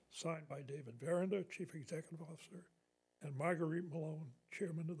 Signed by David Veranda, Chief Executive Officer, and Marguerite Malone,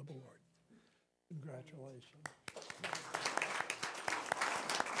 Chairman of the Board. Congratulations.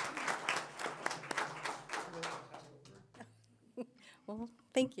 Well,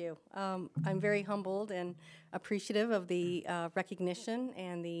 thank you. I'm very humbled and appreciative of the recognition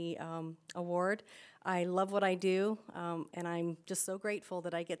and the award. I love what I do, and I'm just so grateful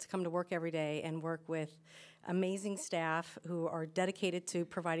that I get to come to work every day and work with amazing staff who are dedicated to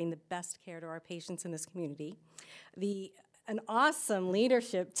providing the best care to our patients in this community. An awesome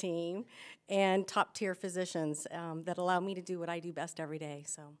leadership team and top-tier physicians that allow me to do what I do best every day.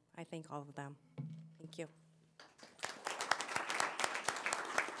 So I thank all of them. Thank you.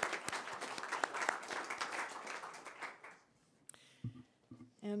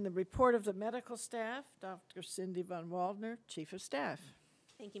 And the report of the medical staff, Dr. Cindy Von Waldner, Chief of Staff.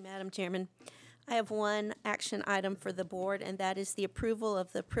 Thank you, Madam Chairman. I have one action item for the board, and that is the approval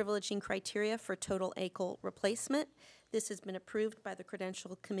of the privileging criteria for total ankle replacement. This has been approved by the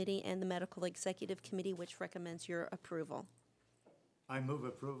Credential Committee and the Medical Executive Committee, which recommends your approval. I move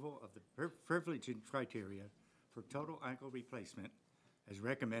approval of the privileging criteria for total ankle replacement as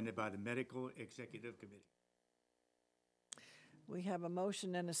recommended by the Medical Executive Committee. We have a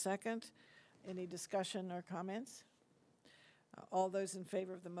motion and a second. Any discussion or comments? All those in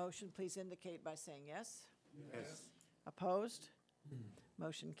favor of the motion, please indicate by saying yes. Yes. Opposed?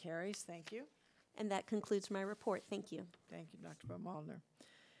 Motion carries. Thank you. And that concludes my report. Thank you. Thank you, Dr. Von Waldner.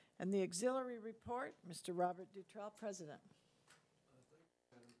 And the auxiliary report, Mr. Robert Dutrell, President.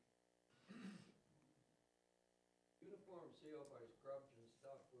 Uniform sale by scrubs and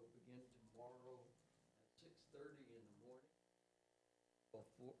stuff will begin tomorrow at 6:30 in the morning. Well,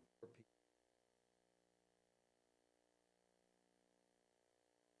 4 p.m.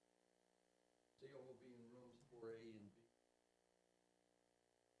 Sale will be in rooms 4A and B.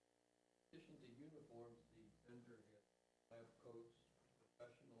 In addition to uniforms, the vendor has lab coats,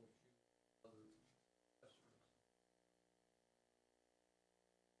 professional shoes, and other accessories.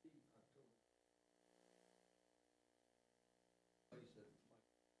 October. Place at my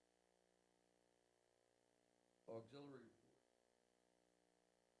auxiliary.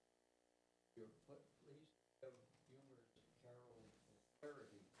 We are pleased to have humorist Carol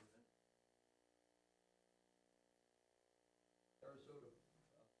Flaherty present. Sarasota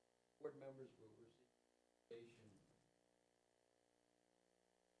board members will receive invitation.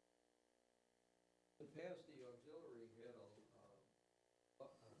 In the past, the auxiliary had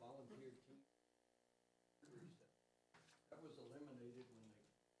a volunteer team. That was eliminated when the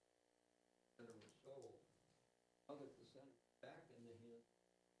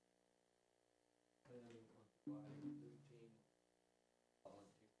providing 13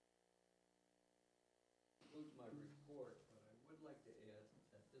 volunteers. Concludes my report, but I would like to add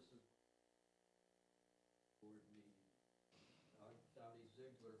that this is board meeting. Dottie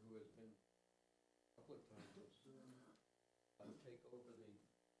Ziegler, who has been a couple of times, will soon take over the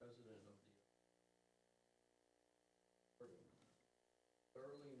president of the board.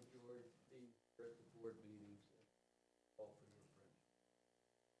 Thoroughly enjoyed being here at the board meetings and all for your friendship.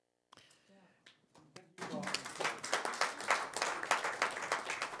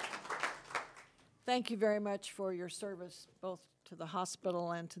 Thank you very much for your service, both to the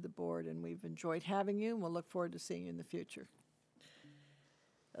hospital and to the board, and we've enjoyed having you, and we'll look forward to seeing you in the future.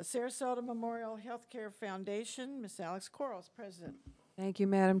 Sarasota Memorial Healthcare Foundation, Ms. Alex Quarles, President. Thank you,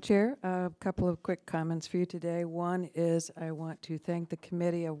 Madam Chair. A couple of quick comments for you today. One is I want to thank the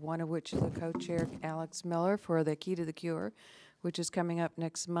committee, of one of which is the co-chair, Alex Miller, for the Key to the Cure, which is coming up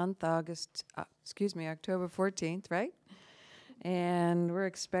next month, October 14th, right? And we're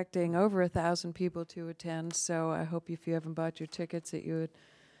expecting over 1,000 people to attend, so I hope if you haven't bought your tickets that you would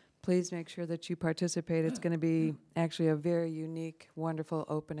please make sure that you participate. It's going to be actually a very unique, wonderful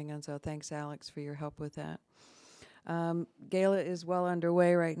opening, and so thanks, Alex, for your help with that. Gala is well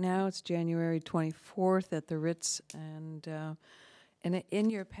underway right now. It's January 24th at the Ritz, and in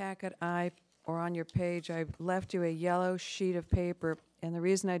your packet, or on your page, I left you a yellow sheet of paper, and the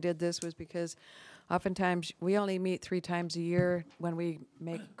reason I did this was because oftentimes we only meet 3 times a year when we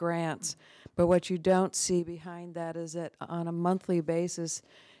make grants, but what you don't see behind that is that on a monthly basis,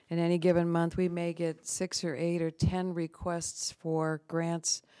 in any given month, we may get 6 or 8 or 10 requests for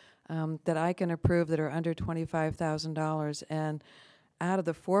grants that I can approve that are under $25,000. And out of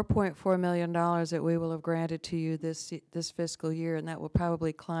the $4.4 million that we will have granted to you this fiscal year, and that will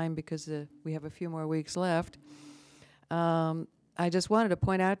probably climb because we have a few more weeks left, I just wanted to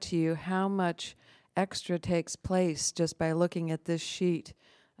point out to you how much extra takes place just by looking at this sheet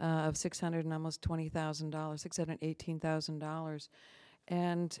of $618,000.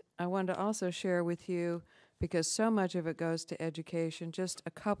 And I wanted to also share with you, because so much of it goes to education, just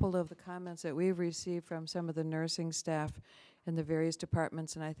a couple of the comments that we've received from some of the nursing staff in the various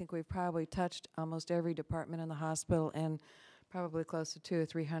departments, and I think we've probably touched almost every department in the hospital and probably close to 200 or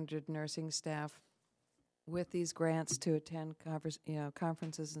 300 nursing staff with these grants to attend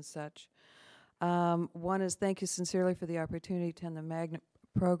conferences and such. One is thank you sincerely for the opportunity to attend the Magnet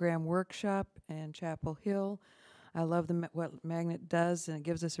Program Workshop in Chapel Hill. I love what Magnet does, and it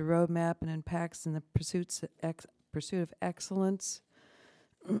gives us a roadmap and impacts in the pursuit of excellence.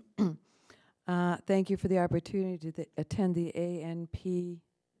 Thank you for the opportunity to attend the ANPP,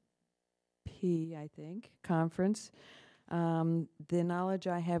 I think, conference. The knowledge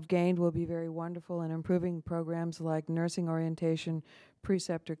I have gained will be very wonderful in improving programs like nursing orientation,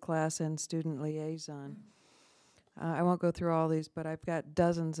 preceptor class, and student liaison. I won't go through all these, but I've got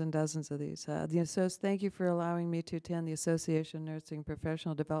dozens and dozens of these. Thank you for allowing me to attend the Association of Nursing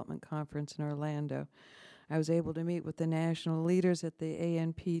Professional Development Conference in Orlando. I was able to meet with the national leaders at the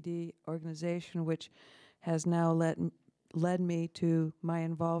ANPD organization, which has now led me to my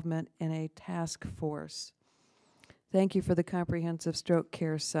involvement in a task force. Thank you for the Comprehensive Stroke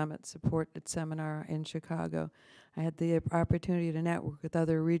Care Summit supported seminar in Chicago. I had the opportunity to network with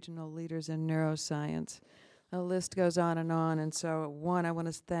other regional leaders in neuroscience. The list goes on, and so one, I want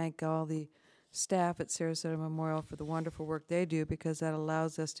to thank all the staff at Sarasota Memorial for the wonderful work they do, because that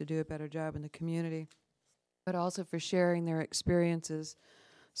allows us to do a better job in the community, but also for sharing their experiences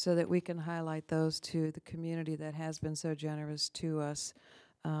so that we can highlight those to the community that has been so generous to us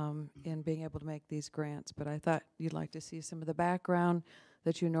in being able to make these grants. But I thought you'd like to see some of the background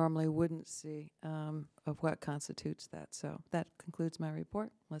that you normally wouldn't see of what constitutes that. So that concludes my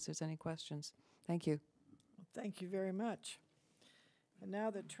report, unless there's any questions. Thank you. Thank you very much. And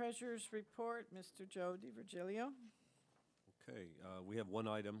now the treasurer's report, Mr. Joe DiVirgilio. Okay, we have one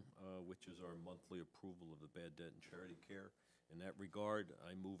item, which is our monthly approval of the bad debt and charity care. In that regard,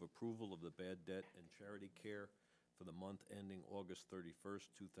 I move approval of the bad debt and charity care for the month ending August 31st,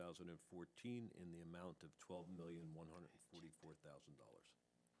 2014, in the amount of $12,144,000.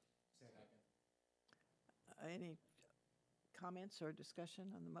 Any comments or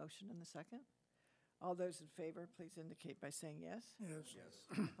discussion on the motion in the second? All those in favor, please indicate by saying yes. Yes. Yes.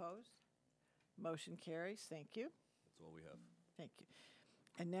 Opposed? Motion carries. Thank you. That's all we have. Thank you.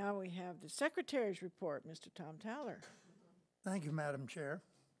 And now we have the Secretary's report, Mr. Tom Towler. Thank you, Madam Chair.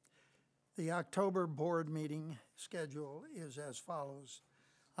 The October board meeting schedule is as follows.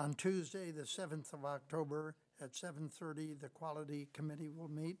 On Tuesday, the 7th of October at 7:30, the Quality Committee will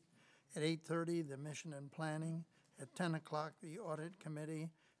meet. At 8:30, the Mission and Planning. At 10 o'clock, the Audit Committee.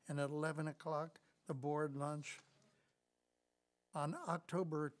 And at 11 o'clock, the board lunch. On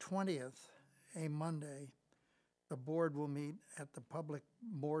October 20th, a Monday, the board will meet at the public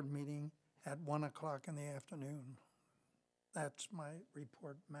board meeting at 1 o'clock in the afternoon. That's my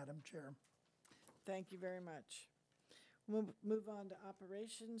report, Madam Chair. Thank you very much. We'll move on to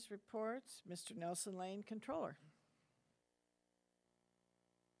operations reports. Mr. Nelson Lane, Controller.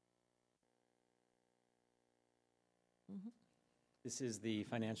 This is the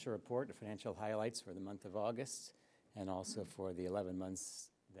financial report, the financial highlights for the month of August, and also for the 11 months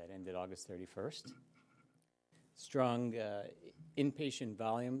that ended August 31st. Strong inpatient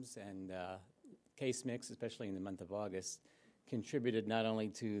volumes and case mix, especially in the month of August, contributed not only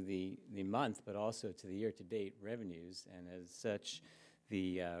to the month, but also to the year-to-date revenues. And as such,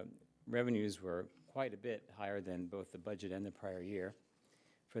 the revenues were quite a bit higher than both the budget and the prior year.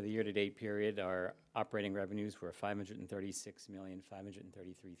 For the year-to-date period, our operating revenues were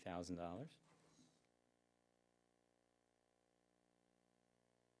 $536,533,000.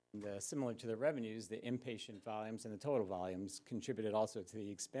 Similar to the revenues, the inpatient volumes and the total volumes contributed also to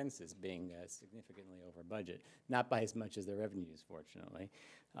the expenses being significantly over budget. Not by as much as the revenues, fortunately,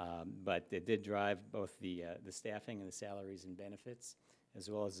 but it did drive both the staffing and the salaries and benefits, as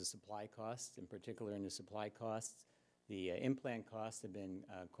well as the supply costs. In particular, in the supply costs, the implant costs have been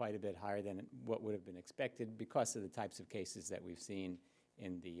quite a bit higher than what would have been expected because of the types of cases that we've seen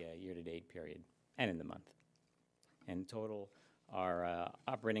in the year-to-date period and in the month. In total, our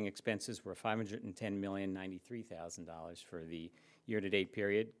operating expenses were $510,093,000 for the year-to-date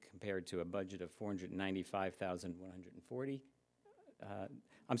period, compared to a budget of $495,140.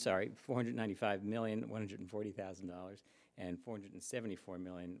 $495,140,000 and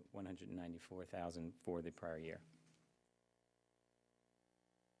 $474,194,000 for the prior year.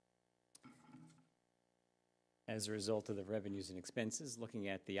 As a result of the revenues and expenses, looking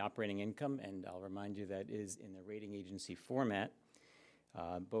at the operating income, and I'll remind you that is in the rating agency format,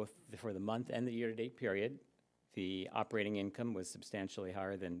 both for the month and the year-to-date period, the operating income was substantially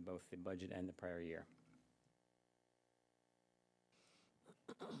higher than both the budget and the prior year.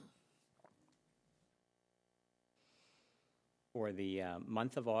 For the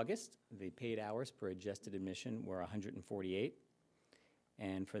month of August, the paid hours per adjusted admission were 148,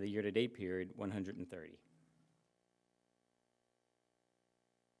 and for the year-to-date period, 130.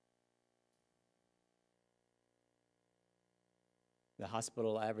 The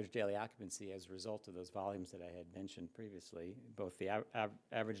hospital average daily occupancy, as a result of those volumes that I had mentioned previously, both the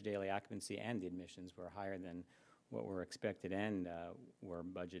average daily occupancy and the admissions were higher than what were expected and were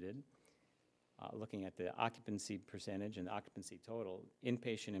budgeted. Looking at the occupancy percentage and the occupancy total,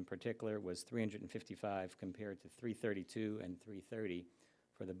 inpatient in particular was 355 compared to 332 and 330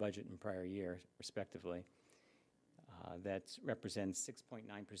 for the budget and prior year, respectively. That represents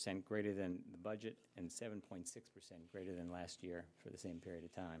 6.9% greater than the budget and 7.6% greater than last year for the same period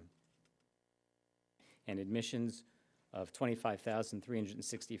of time. And admissions of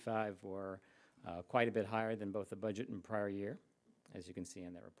 25,365 were quite a bit higher than both the budget and prior year, as you can see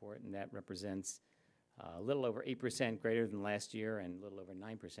in that report, and that represents a little over 8% greater than last year and a little over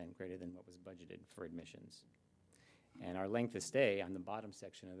 9% greater than what was budgeted for admissions. And our length of stay, on the bottom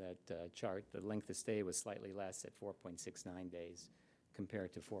section of that chart, the length of stay was slightly less at 4.69 days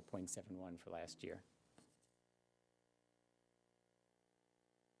compared to 4.71 for last year.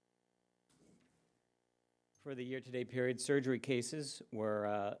 For the year-to-date period, surgery cases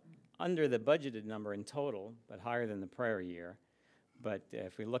were under the budgeted number in total, but higher than the prior year. But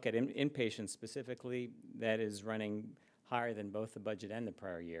if we look at inpatients specifically, that is running higher than both the budget and the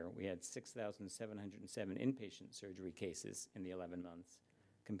prior year. We had 6,707 inpatient surgery cases in the 11 months,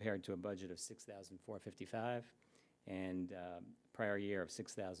 compared to a budget of 6,455 and prior year of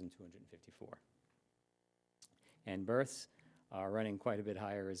 6,254. And births are running quite a bit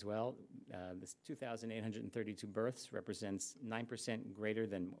higher as well. This 2,832 births represents 9% greater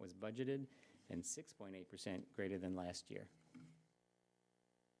than what was budgeted and 6.8% greater than last year.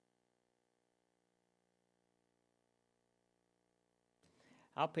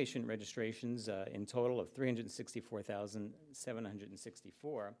 Outpatient registrations in total of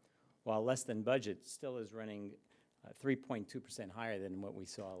 364,764, while less than budget, still is running 3.2% higher than what we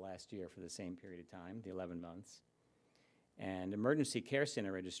saw last year for the same period of time, the 11 months. And emergency care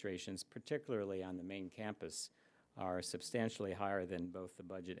center registrations, particularly on the main campus, are substantially higher than both the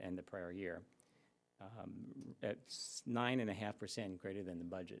budget and the prior year. At 9.5% greater than the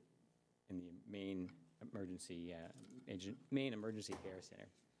budget in the main emergency care center.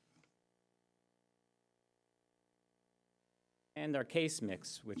 And our case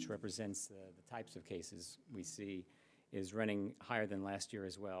mix, which represents the types of cases we see, is running higher than last year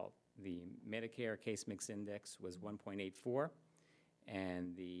as well. The Medicare case mix index was 1.84,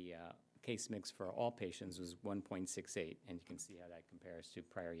 and the case mix for all patients was 1.68, and you can see how that compares to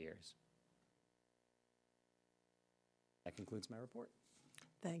prior years. That concludes my report.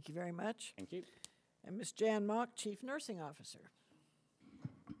 Thank you very much. Thank you. And Ms. Jan Mock, Chief Nursing Officer.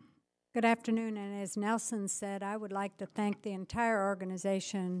 Good afternoon, and as Nelson said, I would like to thank the entire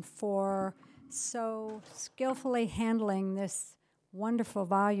organization for so skillfully handling this wonderful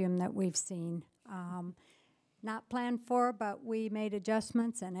volume that we've seen. Not planned for, but we made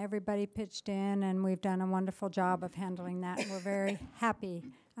adjustments and everybody pitched in, and we've done a wonderful job of handling that. We're very happy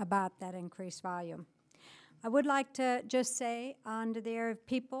about that increased volume. I would like to just say on to the area of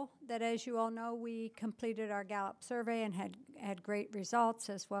people that, as you all know, we completed our Gallup survey and had great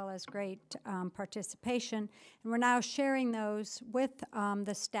results as well as great participation. And we're now sharing those with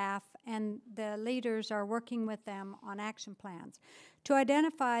the staff, and the leaders are working with them on action plans to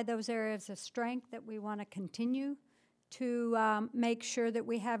identify those areas of strength that we want to continue to make sure that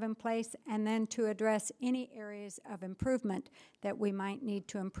we have in place, and then to address any areas of improvement that we might need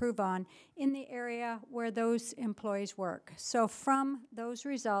to improve on in the area where those employees work. So from those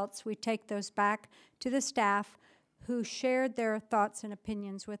results, we take those back to the staff who shared their thoughts and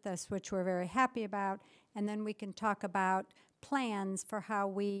opinions with us, which we're very happy about, and then we can talk about plans for how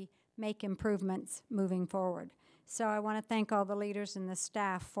we make improvements moving forward. So I want to thank all the leaders and the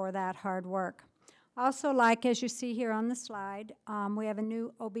staff for that hard work. Also, like as you see here on the slide, we have a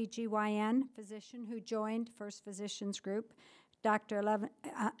new OBGYN physician who joined First Physicians Group, Dr.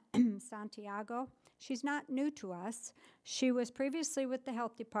 Santiago. She's not new to us. She was previously with the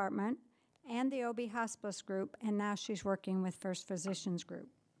Health Department and the OB Hospice Group, and now she's working with First Physicians Group.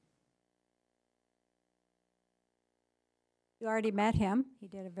 You already met him. He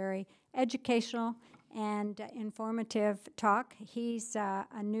did a very educational and informative talk. He's a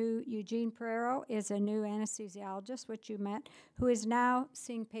new, Eugene Pereiro is a new anesthesiologist, which you met, who is now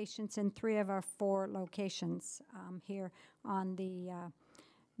seeing patients in 3 of our 4 locations here on the,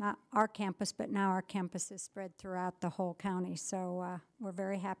 not our campus, but now our campus is spread throughout the whole county. So we're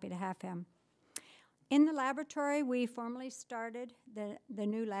very happy to have him. In the laboratory, we formally started the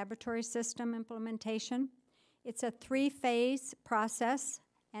new laboratory system implementation. It's a 3-phase process.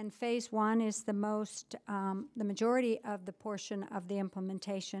 And phase 1 is the majority of the portion of the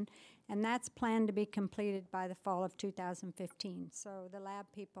implementation, and that's planned to be completed by the fall of 2015. So the lab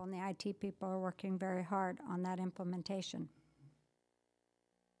people and the IT people are working very hard on that implementation.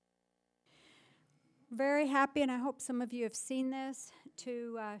 Very happy, and I hope some of you have seen this,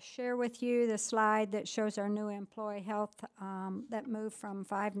 to share with you the slide that shows our new employee health that moved from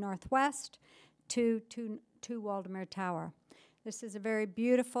 5 Northwest to Waldemar Tower. This is a very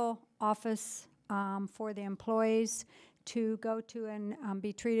beautiful office for the employees to go to and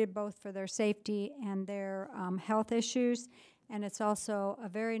be treated both for their safety and their health issues. And it's also a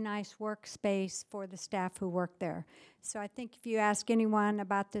very nice workspace for the staff who work there. So I think if you ask anyone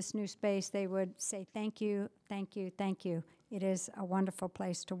about this new space, they would say thank you, thank you, thank you. It is a wonderful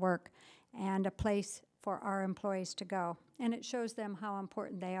place to work and a place for our employees to go. And it shows them how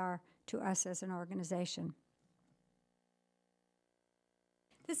important they are to us as an organization.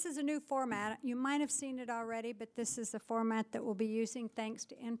 This is a new format. You might have seen it already, but this is the format that we'll be using thanks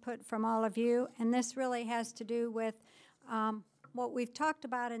to input from all of you. And this really has to do with what we've talked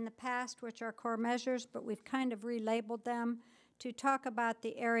about in the past, which are core measures, but we've kind of relabeled them to talk about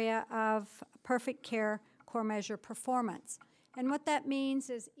the area of perfect care core measure performance. And what that means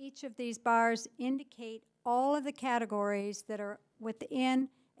is each of these bars indicate all of the categories that are within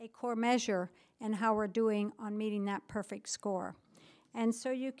a core measure and how we're doing on meeting that perfect score. And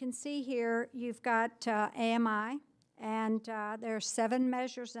so you can see here you've got AMI, and there are 7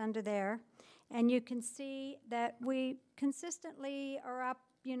 measures under there. And you can see that we consistently are up,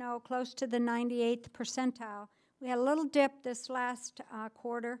 close to the 98th percentile. We had a little dip this last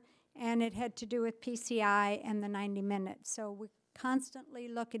quarter, and it had to do with PCI and the 90 minutes. So we constantly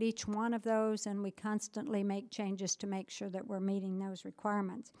look at each one of those, and we constantly make changes to make sure that we're meeting those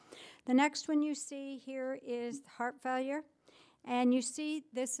requirements. The next one you see here is heart failure. And you see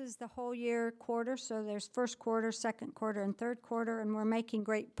this is the whole year quarter, so there's first quarter, second quarter, and third quarter, and we're making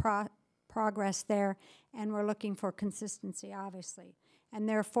great progress there, and we're looking for consistency, obviously. And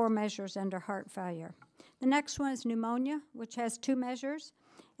there are 4 measures under heart failure. The next one is pneumonia, which has 2 measures,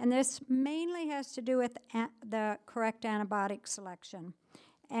 and this mainly has to do with the correct antibiotic selection.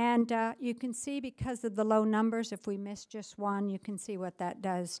 And you can see because of the low numbers, if we miss just one, you can see what that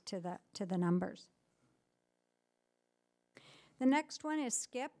does to the numbers. The next one is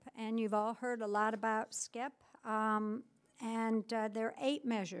SCIP, and you've all heard a lot about SCIP. and there are 8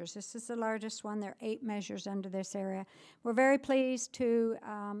 measures. This is the largest one. There are 8 measures under this area. We're very pleased to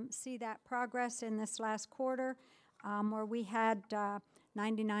see that progress in this last quarter, where we had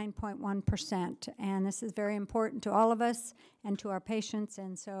 99.1%. And this is very important to all of us and to our patients,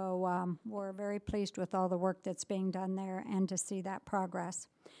 and so we're very pleased with all the work that's being done there and to see that progress.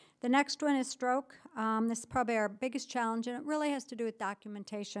 The next one is stroke. This is probably our biggest challenge, and it really has to do with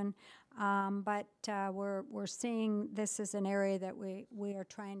documentation. But we're seeing this as an area that we are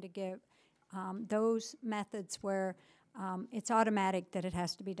trying to give those methods where it's automatic that it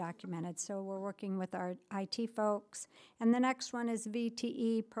has to be documented. So we're working with our IT folks. And the next one is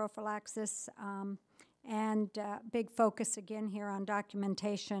VTE prophylaxis, and big focus again here on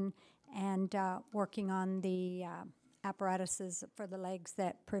documentation and working on the apparatuses for the legs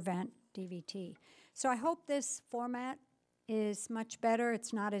that prevent DVT. So I hope this format is much better.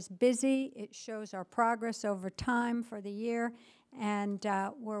 It's not as busy. It shows our progress over time for the year, and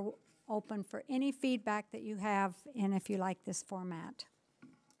we're open for any feedback that you have and if you like this format.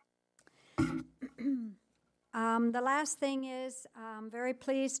 The last thing is I'm very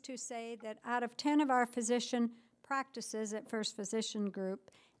pleased to say that out of 10 of our physician practices at First Physician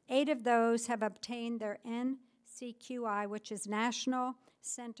Group, 8 of those have obtained their NCQI, which is National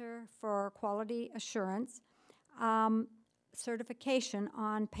Center for Quality Assurance, certification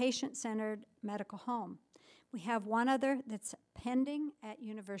on patient-centered medical home. We have one other that's pending at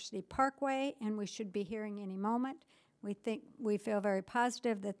University Parkway, and we should be hearing any moment. We feel very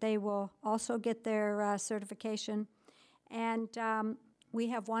positive that they will also get their certification. And we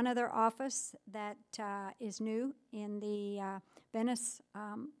have one other office that is new in the Venice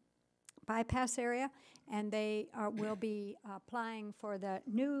bypass area, and they will be applying for the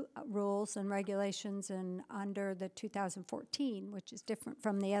new rules and regulations and under the 2014, which is different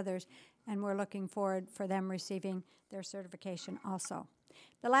from the others, and we're looking forward for them receiving their certification also.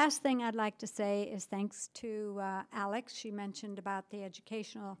 The last thing I'd like to say is thanks to Alex. She mentioned about the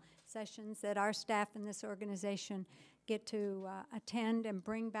educational sessions that our staff in this organization get to attend and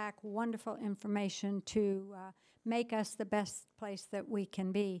bring back wonderful information to make us the best place that we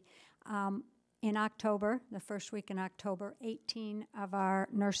can be. In October, the first week in October, 18 of our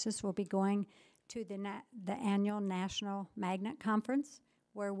nurses will be going to the annual National Magnet Conference,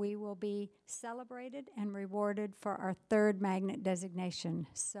 where we will be celebrated and rewarded for our 3rd magnet designation.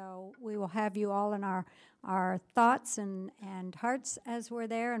 So we will have you all in our thoughts and hearts as we're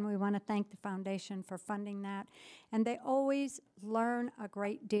there, and we want to thank the foundation for funding that. And they always learn a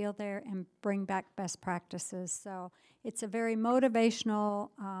great deal there and bring back best practices. So it's a very motivational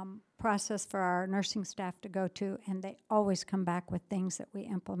process for our nursing staff to go to, and they always come back with things that we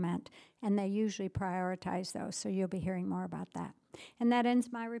implement, and they usually prioritize those, so you'll be hearing more about that. And that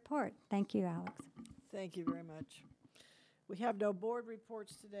ends my report. Thank you, Alex. Thank you very much. We have no board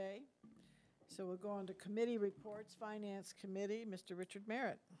reports today, so we'll go on to committee reports. Finance Committee, Mr. Richard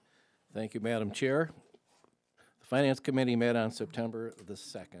Merritt. Thank you, Madam Chair. The Finance Committee met on September the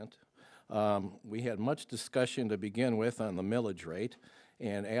 2nd. We had much discussion to begin with on the millage rate,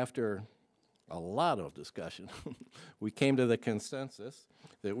 and after a lot of discussion, we came to the consensus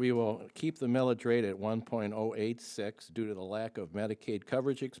that we will keep the millage rate at 1.086 due to the lack of Medicaid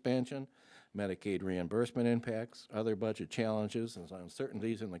coverage expansion, Medicaid reimbursement impacts, other budget challenges and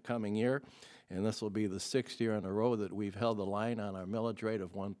uncertainties in the coming year, and this will be the 6th year in a row that we've held the line on our millage rate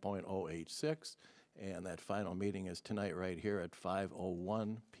of 1.086, and that final meeting is tonight right here at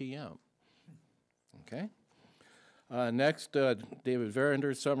 5:01 p.m. Okay? Next, David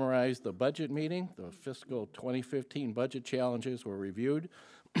Verinder summarized the budget meeting. The fiscal 2015 budget challenges were reviewed,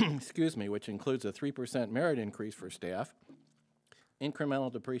 excuse me, which includes a 3% merit increase for staff,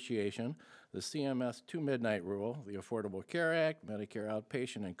 incremental depreciation, the CMS 2-midnight rule, the Affordable Care Act, Medicare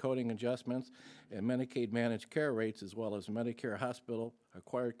outpatient and coding adjustments, and Medicaid managed care rates, as well as Medicare hospital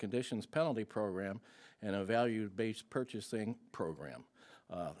acquired conditions penalty program and a value-based purchasing program.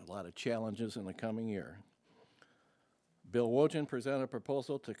 A lot of challenges in the coming year. Bill Wojcik presented a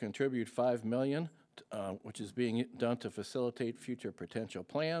proposal to contribute $5 million, which is being done to facilitate future potential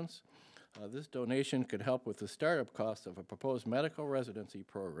plans. This donation could help with the startup costs of a proposed medical residency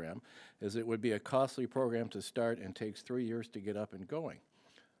program, as it would be a costly program to start and takes 3 years to get up and going.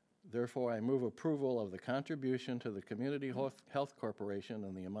 Therefore, I move approval of the contribution to the Community Health Corporation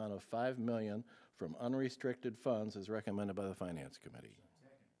in the amount of $5 million from unrestricted funds as recommended by the Finance Committee.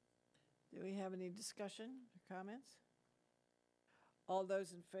 Do we have any discussion or comments? All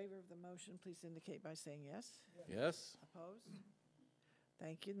those in favor of the motion, please indicate by saying yes. Yes. Opposed?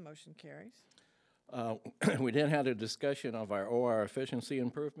 Thank you. The motion carries. We then had a discussion of our OR efficiency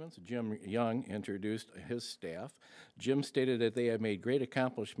improvements. Jim Young introduced his staff. Jim stated that they had made great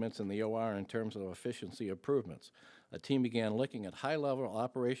accomplishments in the OR in terms of efficiency improvements. A team began looking at high-level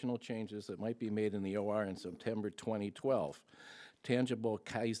operational changes that might be made in the OR in September 2012. Tangible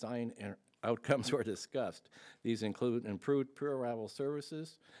Kaizen outcomes were discussed. These include improved pre-arrival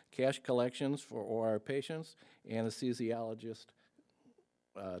services, cash collections for OR patients, anesthesiologist,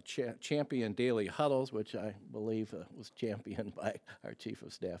 champion daily huddles, which I believe was championed by our chief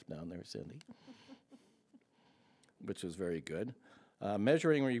of staff down there, Cindy, which was very good.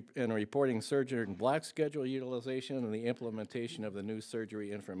 Measuring and reporting surgery and block schedule utilization and the implementation of the new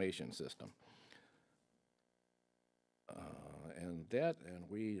surgery information system. And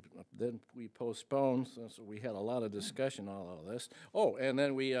we postponed, so we had a lot of discussion on all of this. Oh, and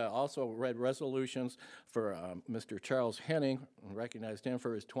then we also read resolutions for Mr. Charles Henning, and recognized him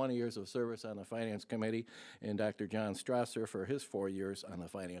for his 20 years of service on the Finance Committee, and Dr. John Strasser for his 4 years on the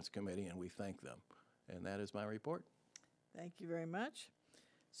Finance Committee, and we thank them. And that is my report. Thank you very much.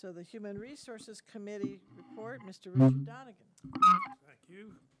 So the Human Resources Committee report, Mr. Richard Donegan. Thank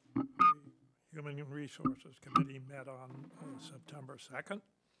you. The Human Resources Committee met on September 2nd.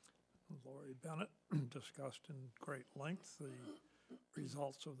 Lori Bennett discussed in great length the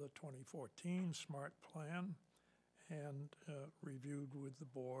results of the 2014 SMART plan and reviewed with the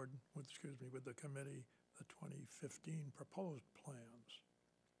board, with the committee, the 2015 proposed plans.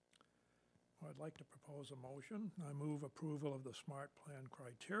 I'd like to propose a motion. I move approval of the SMART plan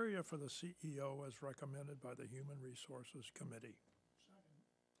criteria for the CEO as recommended by the Human Resources Committee.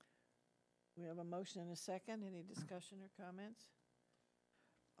 We have a motion and a second. Any discussion or comments?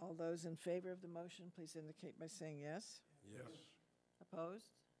 All those in favor of the motion, please indicate by saying yes. Yes.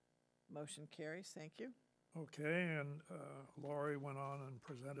 Opposed? Motion carries. Thank you. Okay, and Lori went on and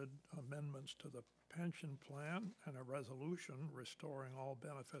presented amendments to the pension plan and a resolution restoring all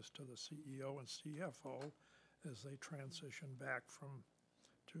benefits to the CEO and CFO as they transition back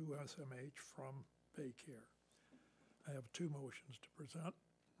to SMH from Baycare. I have two motions to present.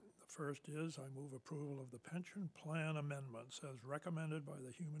 The first is I move approval of the pension plan amendments as recommended by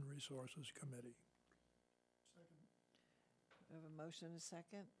the Human Resources Committee. Second. We have a motion and a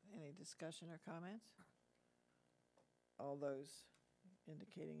second. Any discussion or comments? All those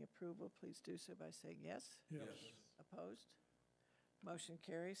indicating approval, please do so by saying yes. Yes. Opposed? Motion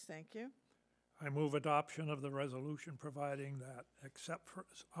carries. Thank you. I move adoption of the resolution providing that, except for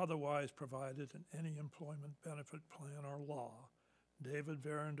otherwise provided in any employment benefit plan or law, David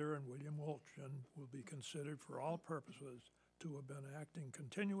Verinder and William Wolfson will be considered for all purposes to have been acting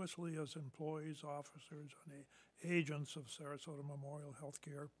continuously as employees, officers, and agents of Sarasota Memorial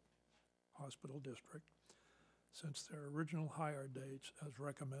Healthcare Hospital District since their original hire dates as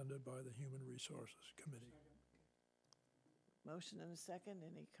recommended by the Human Resources Committee. Motion and a second.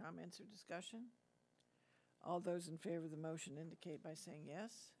 Any comments or discussion? All those in favor of the motion indicate by saying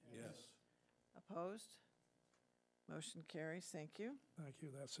yes. Yes. Opposed? Motion carries. Thank you. Thank you.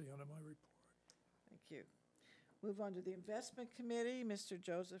 That's the end of my report. Thank you. Move on to the Investment Committee. Mr.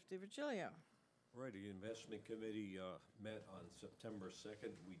 Joseph DiVirgilio. Right, the Investment Committee met on September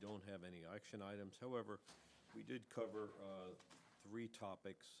 2nd. We don't have any action items. However, we did cover 3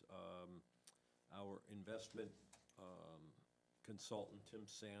 topics. Our investment consultant, Tim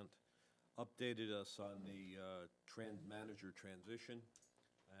Sant, updated us on the manager transition.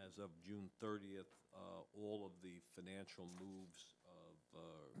 As of June 30th, all of the financial moves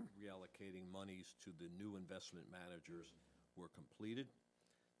of reallocating monies to the new investment managers were completed.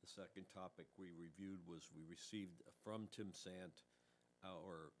 The second topic we reviewed was we received from Tim Sant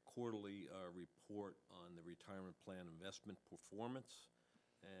our quarterly report on the retirement plan investment performance,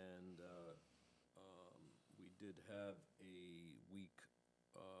 and we did have a weak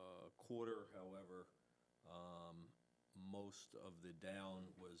quarter. However, most of the down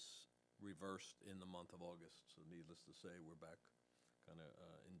was reversed in the month of August, so needless to say, we're back kind of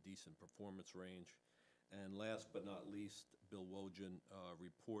in decent performance range. And last but not least, Bill Wojin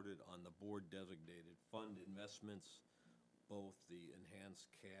reported on the board-designated fund investments, both the enhanced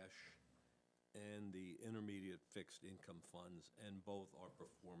cash and the intermediate fixed income funds, and both are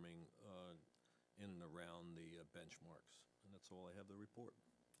performing in and around the benchmarks. And that's all I have to report.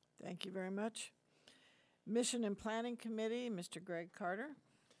 Thank you very much. Mission and Planning Committee, Mr. Greg Carter.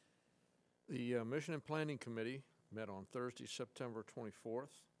 The Mission and Planning Committee met on Thursday, September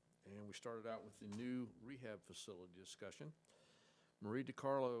 24th, and we started out with the new rehab facility discussion. Marie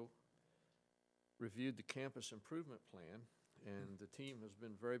DiCarlo reviewed the campus improvement plan, and the team has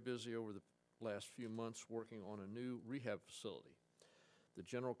been very busy over the last few months working on a new rehab facility. The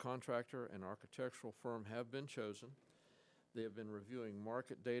general contractor and architectural firm have been chosen. They have been reviewing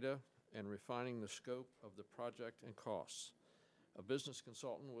market data and refining the scope of the project and costs. A business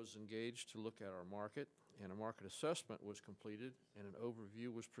consultant was engaged to look at our market, and a market assessment was completed and an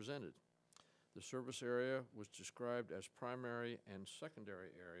overview was presented. The service area was described as primary and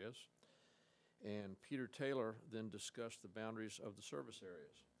secondary areas, and Peter Taylor then discussed the boundaries of the service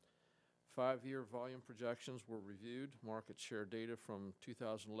areas. 5-year volume projections were reviewed. Market share data from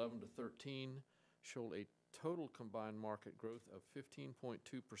 2011 to 13 showed a total combined market growth of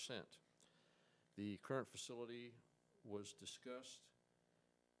 15.2%. The current facility was discussed,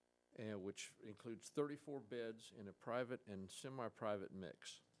 which includes 34 beds in a private and semi-private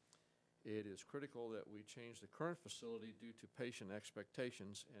mix. It is critical that we change the current facility due to patient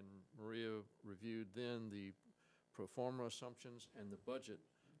expectations, and Maria reviewed then the pro forma assumptions and the budget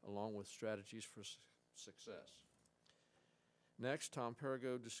along with strategies for success. Next, Tom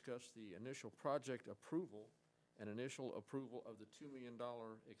Perigo discussed the initial project approval and initial approval of the $2 million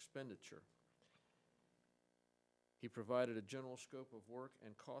expenditure. He provided a general scope of work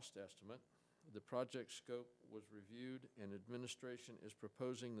and cost estimate. The project scope was reviewed, and administration is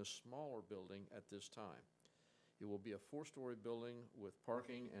proposing the smaller building at this time. It will be a 4-story building with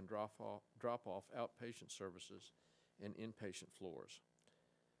parking and drop-off outpatient services and inpatient floors.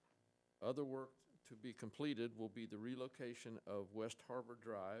 Other work to be completed will be the relocation of West Harbor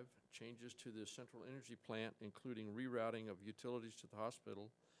Drive, changes to the central energy plant, including rerouting of utilities to the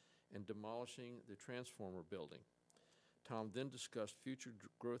hospital, and demolishing the transformer building. Tom then discussed future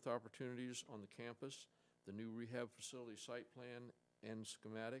growth opportunities on the campus, the new rehab facility site plan and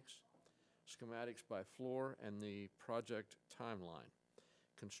schematics by floor, and the project timeline.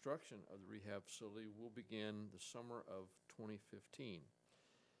 Construction of the rehab facility will begin the summer of 2015.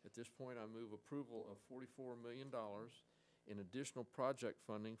 At this point, I move approval of $44 million in additional project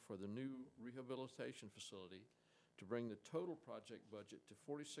funding for the new rehabilitation facility to bring the total project budget to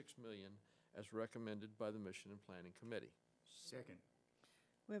 $46 million as recommended by the Mission and Planning Committee. Second.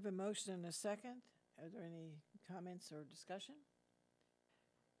 We have a motion and a second. Are there any comments or discussion?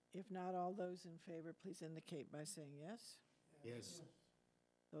 If not, all those in favor, please indicate by saying yes. Yes.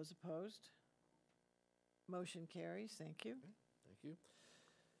 Those opposed? Motion carries. Thank you. Okay, thank you.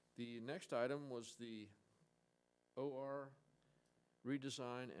 The next item was the OR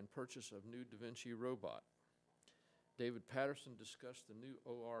redesign and purchase of new Da Vinci robot. David Patterson discussed the new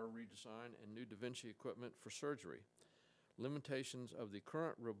OR redesign and new Da Vinci equipment for surgery. Limitations of the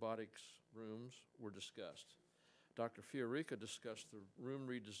current robotics rooms were discussed. Dr. Fiorica discussed the room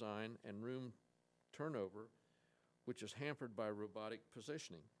redesign and room turnover, which is hampered by robotic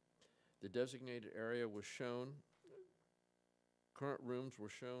positioning. The designated area was shown. Current rooms were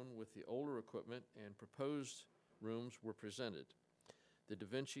shown with the older equipment, and proposed rooms were presented. The Da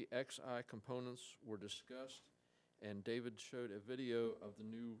Vinci Xi components were discussed, and David showed a video of the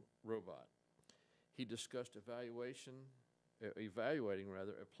new robot. He discussed evaluating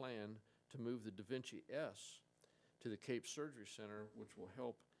a plan to move the Da Vinci S to the Cape Surgery Center, which will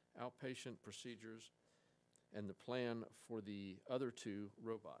help outpatient procedures, and the plan for the other 2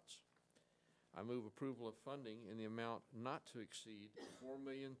 robots. I move approval of funding in the amount not to exceed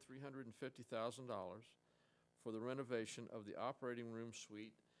 $4,350,000 for the renovation of the operating room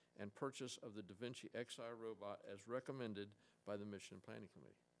suite and purchase of the Da Vinci Xi robot as recommended by the Mission and Planning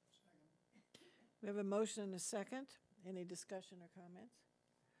Committee. We have a motion and a second. Any discussion or comments?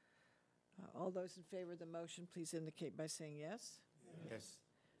 All those in favor of the motion, please indicate by saying yes. Yes.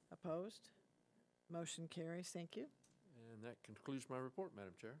 Opposed? Motion carries. Thank you. And that concludes my report,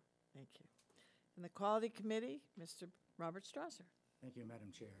 Madam Chair. Thank you. And the Quality Committee, Mr. Robert Strasser. Thank you,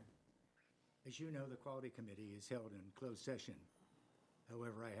 Madam Chair. As you know, the Quality Committee is held in closed session.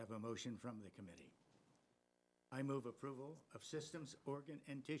 However, I have a motion from the committee. I move approval of systems, organ,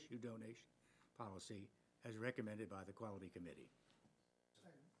 and tissue donation policy as recommended by the Quality Committee.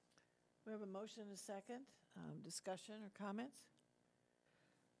 We have a motion and a second. Discussion or comments?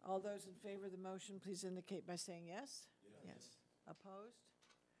 All those in favor of the motion, please indicate by saying yes. Yes. Opposed?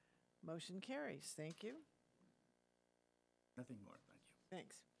 Motion carries. Thank you. Nothing more, thank you.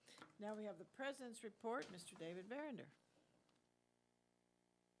 Thanks. Now we have the President's report, Mr. David Verinder.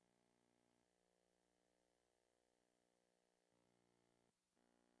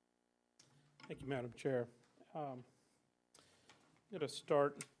 Thank you, Madam Chair. I'm going to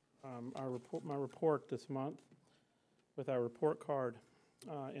start my report this month with our report card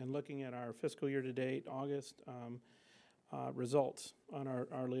and looking at our fiscal year to date, August results on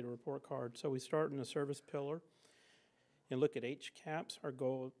our leader report card. So we start in the service pillar. and look at HCAPS, our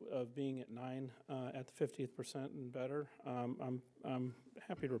goal of being at 9 at the 50th percent and better, I'm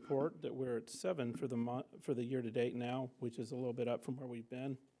happy to report that we're at 7 for the year to date now, which is a little bit up from where we've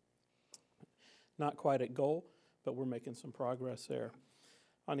been. Not quite at goal, but we're making some progress there.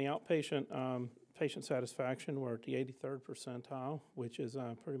 On the outpatient patient satisfaction, we're at the 83rd percentile, which is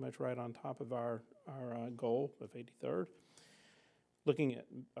pretty much right on top of our goal of 83rd. Looking at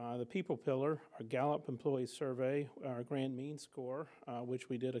the people pillar, our Gallup Employee Survey, our grand mean score, which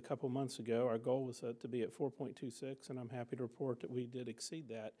we did a couple months ago, our goal was to be at 4.26, and I'm happy to report that we did exceed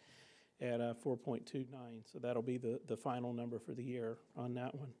that at 4.29. So that'll be the final number for the year on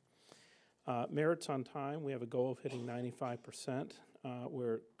that one. Merits on time, we have a goal of hitting 95%.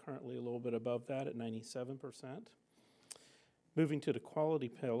 We're currently a little bit above that at 97%. Moving to the quality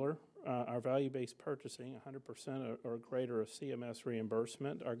pillar, our value-based purchasing, 100% or greater of CMS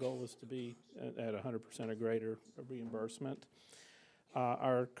reimbursement. Our goal is to be at 100% or greater of reimbursement.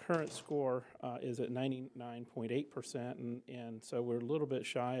 Our current score is at 99.8%, and so we're a little bit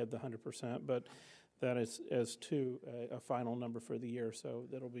shy of the 100%, but that is as to a final number for the year, so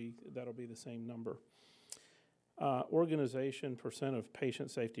that'll be the same number. Organization percent of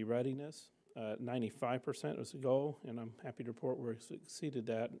patient safety readiness. 95% was the goal, and I'm happy to report we exceeded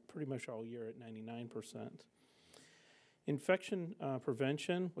that pretty much all year at 99%. Infection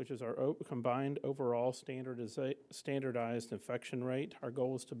prevention, which is our combined overall standardized infection rate. Our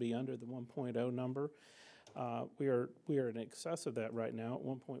goal is to be under the 1.0 number. We are in excess of that right now at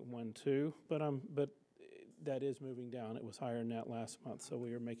 1.12, but that is moving down. It was higher than that last month, so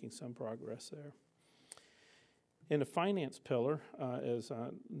we are making some progress there. In the finance pillar, as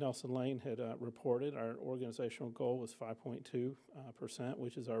Nelson Lane had reported, our organizational goal was 5.2%,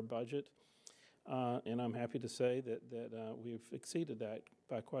 which is our budget. And I'm happy to say that we've exceeded that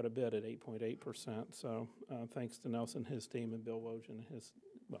by quite a bit at 8.8%. So thanks to Nelson, his team, and Bill Wojin,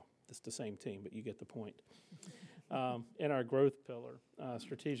 well, it's the same team, but you get the point. In our growth pillar,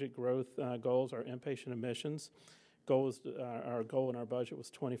 strategic growth goals are inpatient admissions. Our goal in our budget was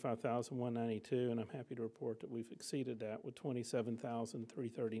 25,192, and I'm happy to report that we've exceeded that with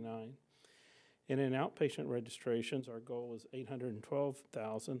 27,339. And in outpatient registrations, our goal was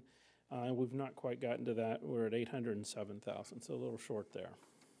 812,000, and we've not quite gotten to that. We're at 807,000, so a little short there.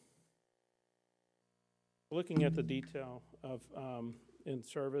 Looking at the detail of in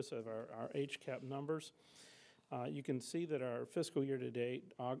service of our HCAP numbers, you can see that our fiscal year to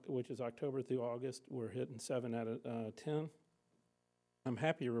date, which is October through August, we're hitting 7 out of 10. I'm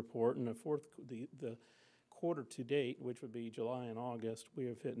happy to report in the quarter to date, which would be July and August, we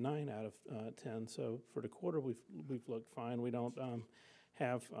have hit 9 out of 10. So for the quarter, we've looked fine. We don't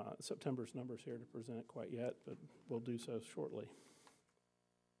have September's numbers here to present quite yet, but we'll do so shortly.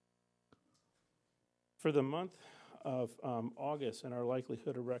 For the month of August and our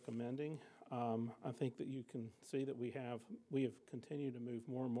likelihood of recommending, I think that you can see that we have continued to move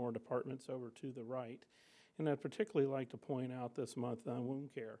more and more departments over to the right. And I'd particularly like to point out this month wound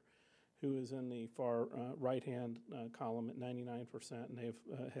care, who is in the far right-hand column at 99%, and they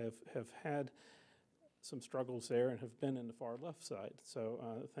have had some struggles there and have been in the far left side. So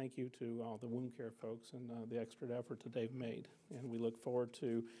thank you to all the wound care folks and the extra effort that they've made. And we look forward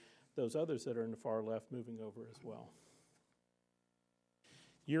to those others that are in the far left moving over as well.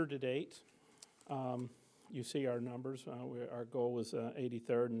 Year to date, you see our numbers. Our goal was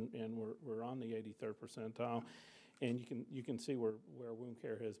 83rd, and we're on the 83rd percentile. And you can see where wound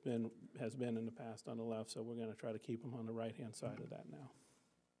care has been in the past on the left. So we're going to try to keep them on the right-hand side of that now.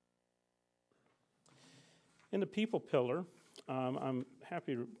 In the people pillar, I'm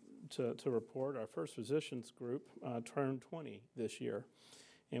happy to report our first physicians group turned 20 this year.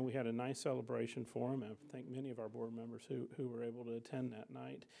 And we had a nice celebration for them. I thank many of our board members who were able to attend that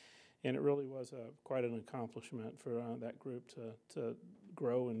night. And it really was quite an accomplishment for that group to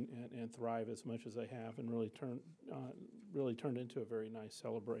grow and thrive as much as they have, and really turned into a very nice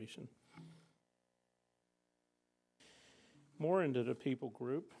celebration. More into the people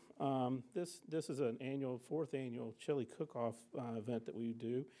group. This is an fourth annual chili cook-off event that we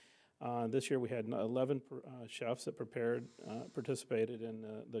do. This year we had 11 chefs that participated in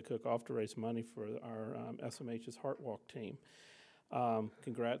the cook-off to raise money for our SMH's Heart Walk team.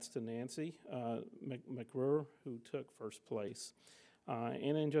 Congrats to Nancy McRuer, who took first place.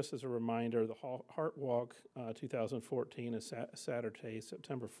 And then just as a reminder, the Heart Walk 2014 is Saturday,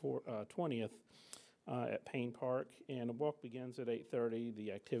 September 20th at Payne Park, and the walk begins at 8:30.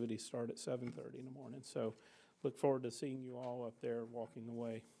 The activities start at 7:30 in the morning. So look forward to seeing you all up there walking the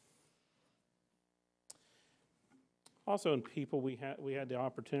way. Also in people, we had the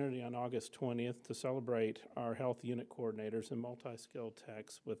opportunity on August 20th to celebrate our health unit coordinators and multi-skilled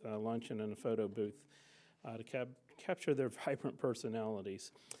techs with a luncheon and a photo booth to capture their vibrant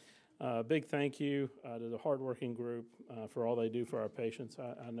personalities. Big thank you to the hardworking group for all they do for our patients.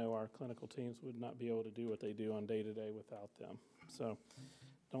 I know our clinical teams would not be able to do what they do on day-to-day without them. So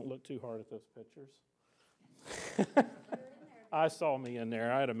don't look too hard at those pictures. I saw me in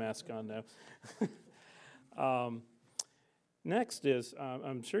there. I had a mask on though. Next is,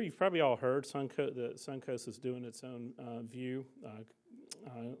 I'm sure you've probably all heard, that Suncoast is doing its own view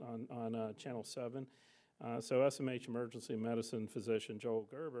on Channel 7. So SMH emergency medicine physician Joel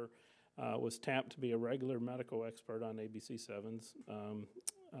Gerber was tapped to be a regular medical expert on ABC7's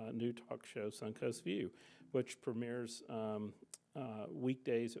new talk show, Suncoast View, which premieres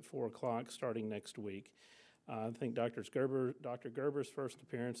weekdays at 4 o'clock starting next week. I think Dr. Gerber's first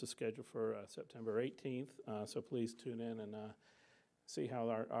appearance is scheduled for September 18th, so please tune in and see how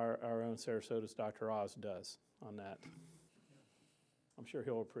our own Sarasota's Dr. Oz does on that. I'm sure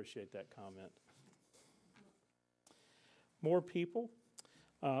he'll appreciate that comment. More people.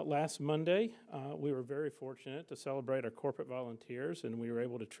 Last Monday, we were very fortunate to celebrate our corporate volunteers, and we were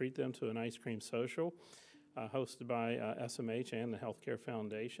able to treat them to an ice cream social hosted by SMH and the Healthcare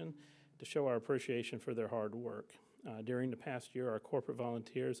Foundation to show our appreciation for their hard work. During the past year, our corporate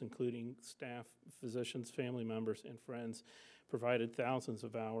volunteers, including staff, physicians, family members, and friends, provided thousands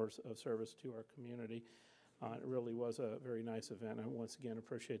of hours of service to our community. It really was a very nice event. I once again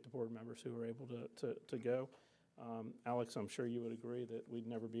appreciate the board members who were able to go. Alex, I'm sure you would agree that we'd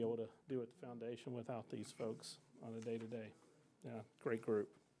never be able to do it at the foundation without these folks on a day-to-day. Yeah, great group.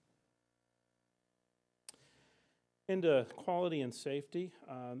 Into quality and safety,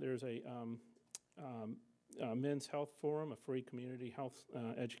 there's a Men's Health Forum, a free community health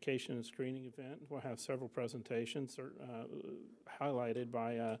education and screening event. We'll have several presentations highlighted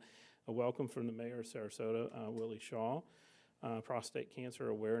by a welcome from the mayor of Sarasota, Willie Shaw. Prostate cancer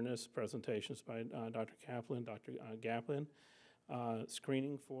awareness presentations by Dr. Kaplan, Dr. Gaplin.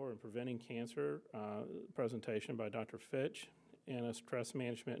 Screening for and preventing cancer presentation by Dr. Fitch. And a stress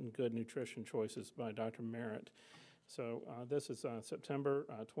management and good nutrition choices by Dr. Merritt. So this is September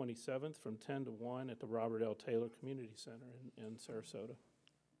 27th from 10 to 1 at the Robert L. Taylor Community Center in Sarasota.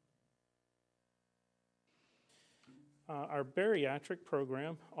 Our bariatric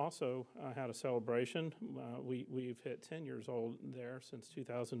program also had a celebration. We've hit 10 years old there since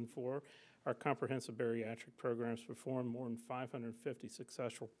 2004. Our comprehensive bariatric programs performed more than 550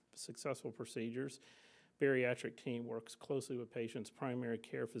 successful procedures. Bariatric team works closely with patients' primary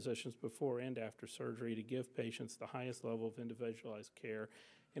care physicians before and after surgery to give patients the highest level of individualized care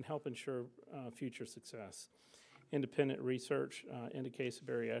and help ensure future success. Independent research indicates that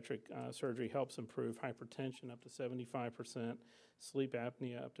bariatric surgery helps improve hypertension up to 75%, sleep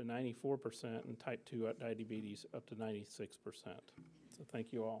apnea up to 94%, and type 2 diabetes up to 96%. So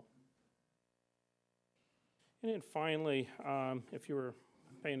thank you all. And then finally, if you were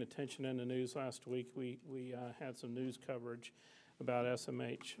paying attention in the news last week, we had some news coverage about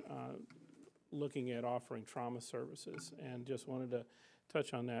SMH looking at offering trauma services, and just wanted to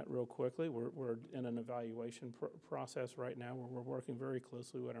touch on that real quickly. We're in an evaluation process right now where we're working very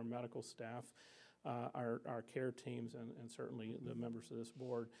closely with our medical staff, our care teams, and certainly the members of this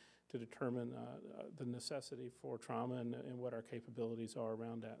board to determine the necessity for trauma and what our capabilities are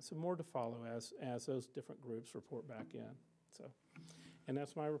around that. So more to follow as those different groups report back in. So. And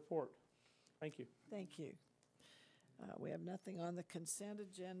that's my report. Thank you. Thank you. We have nothing on the consent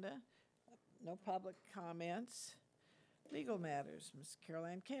agenda. No public comments. Legal matters. Ms.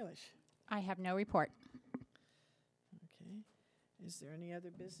 Caroline Kalish. I have no report. Okay. Is there any other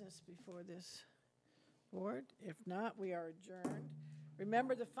business before this board? If not, we are adjourned.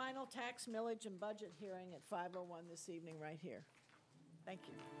 Remember the final tax millage and budget hearing at 5:01 this evening right here. Thank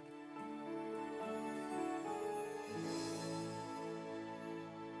you.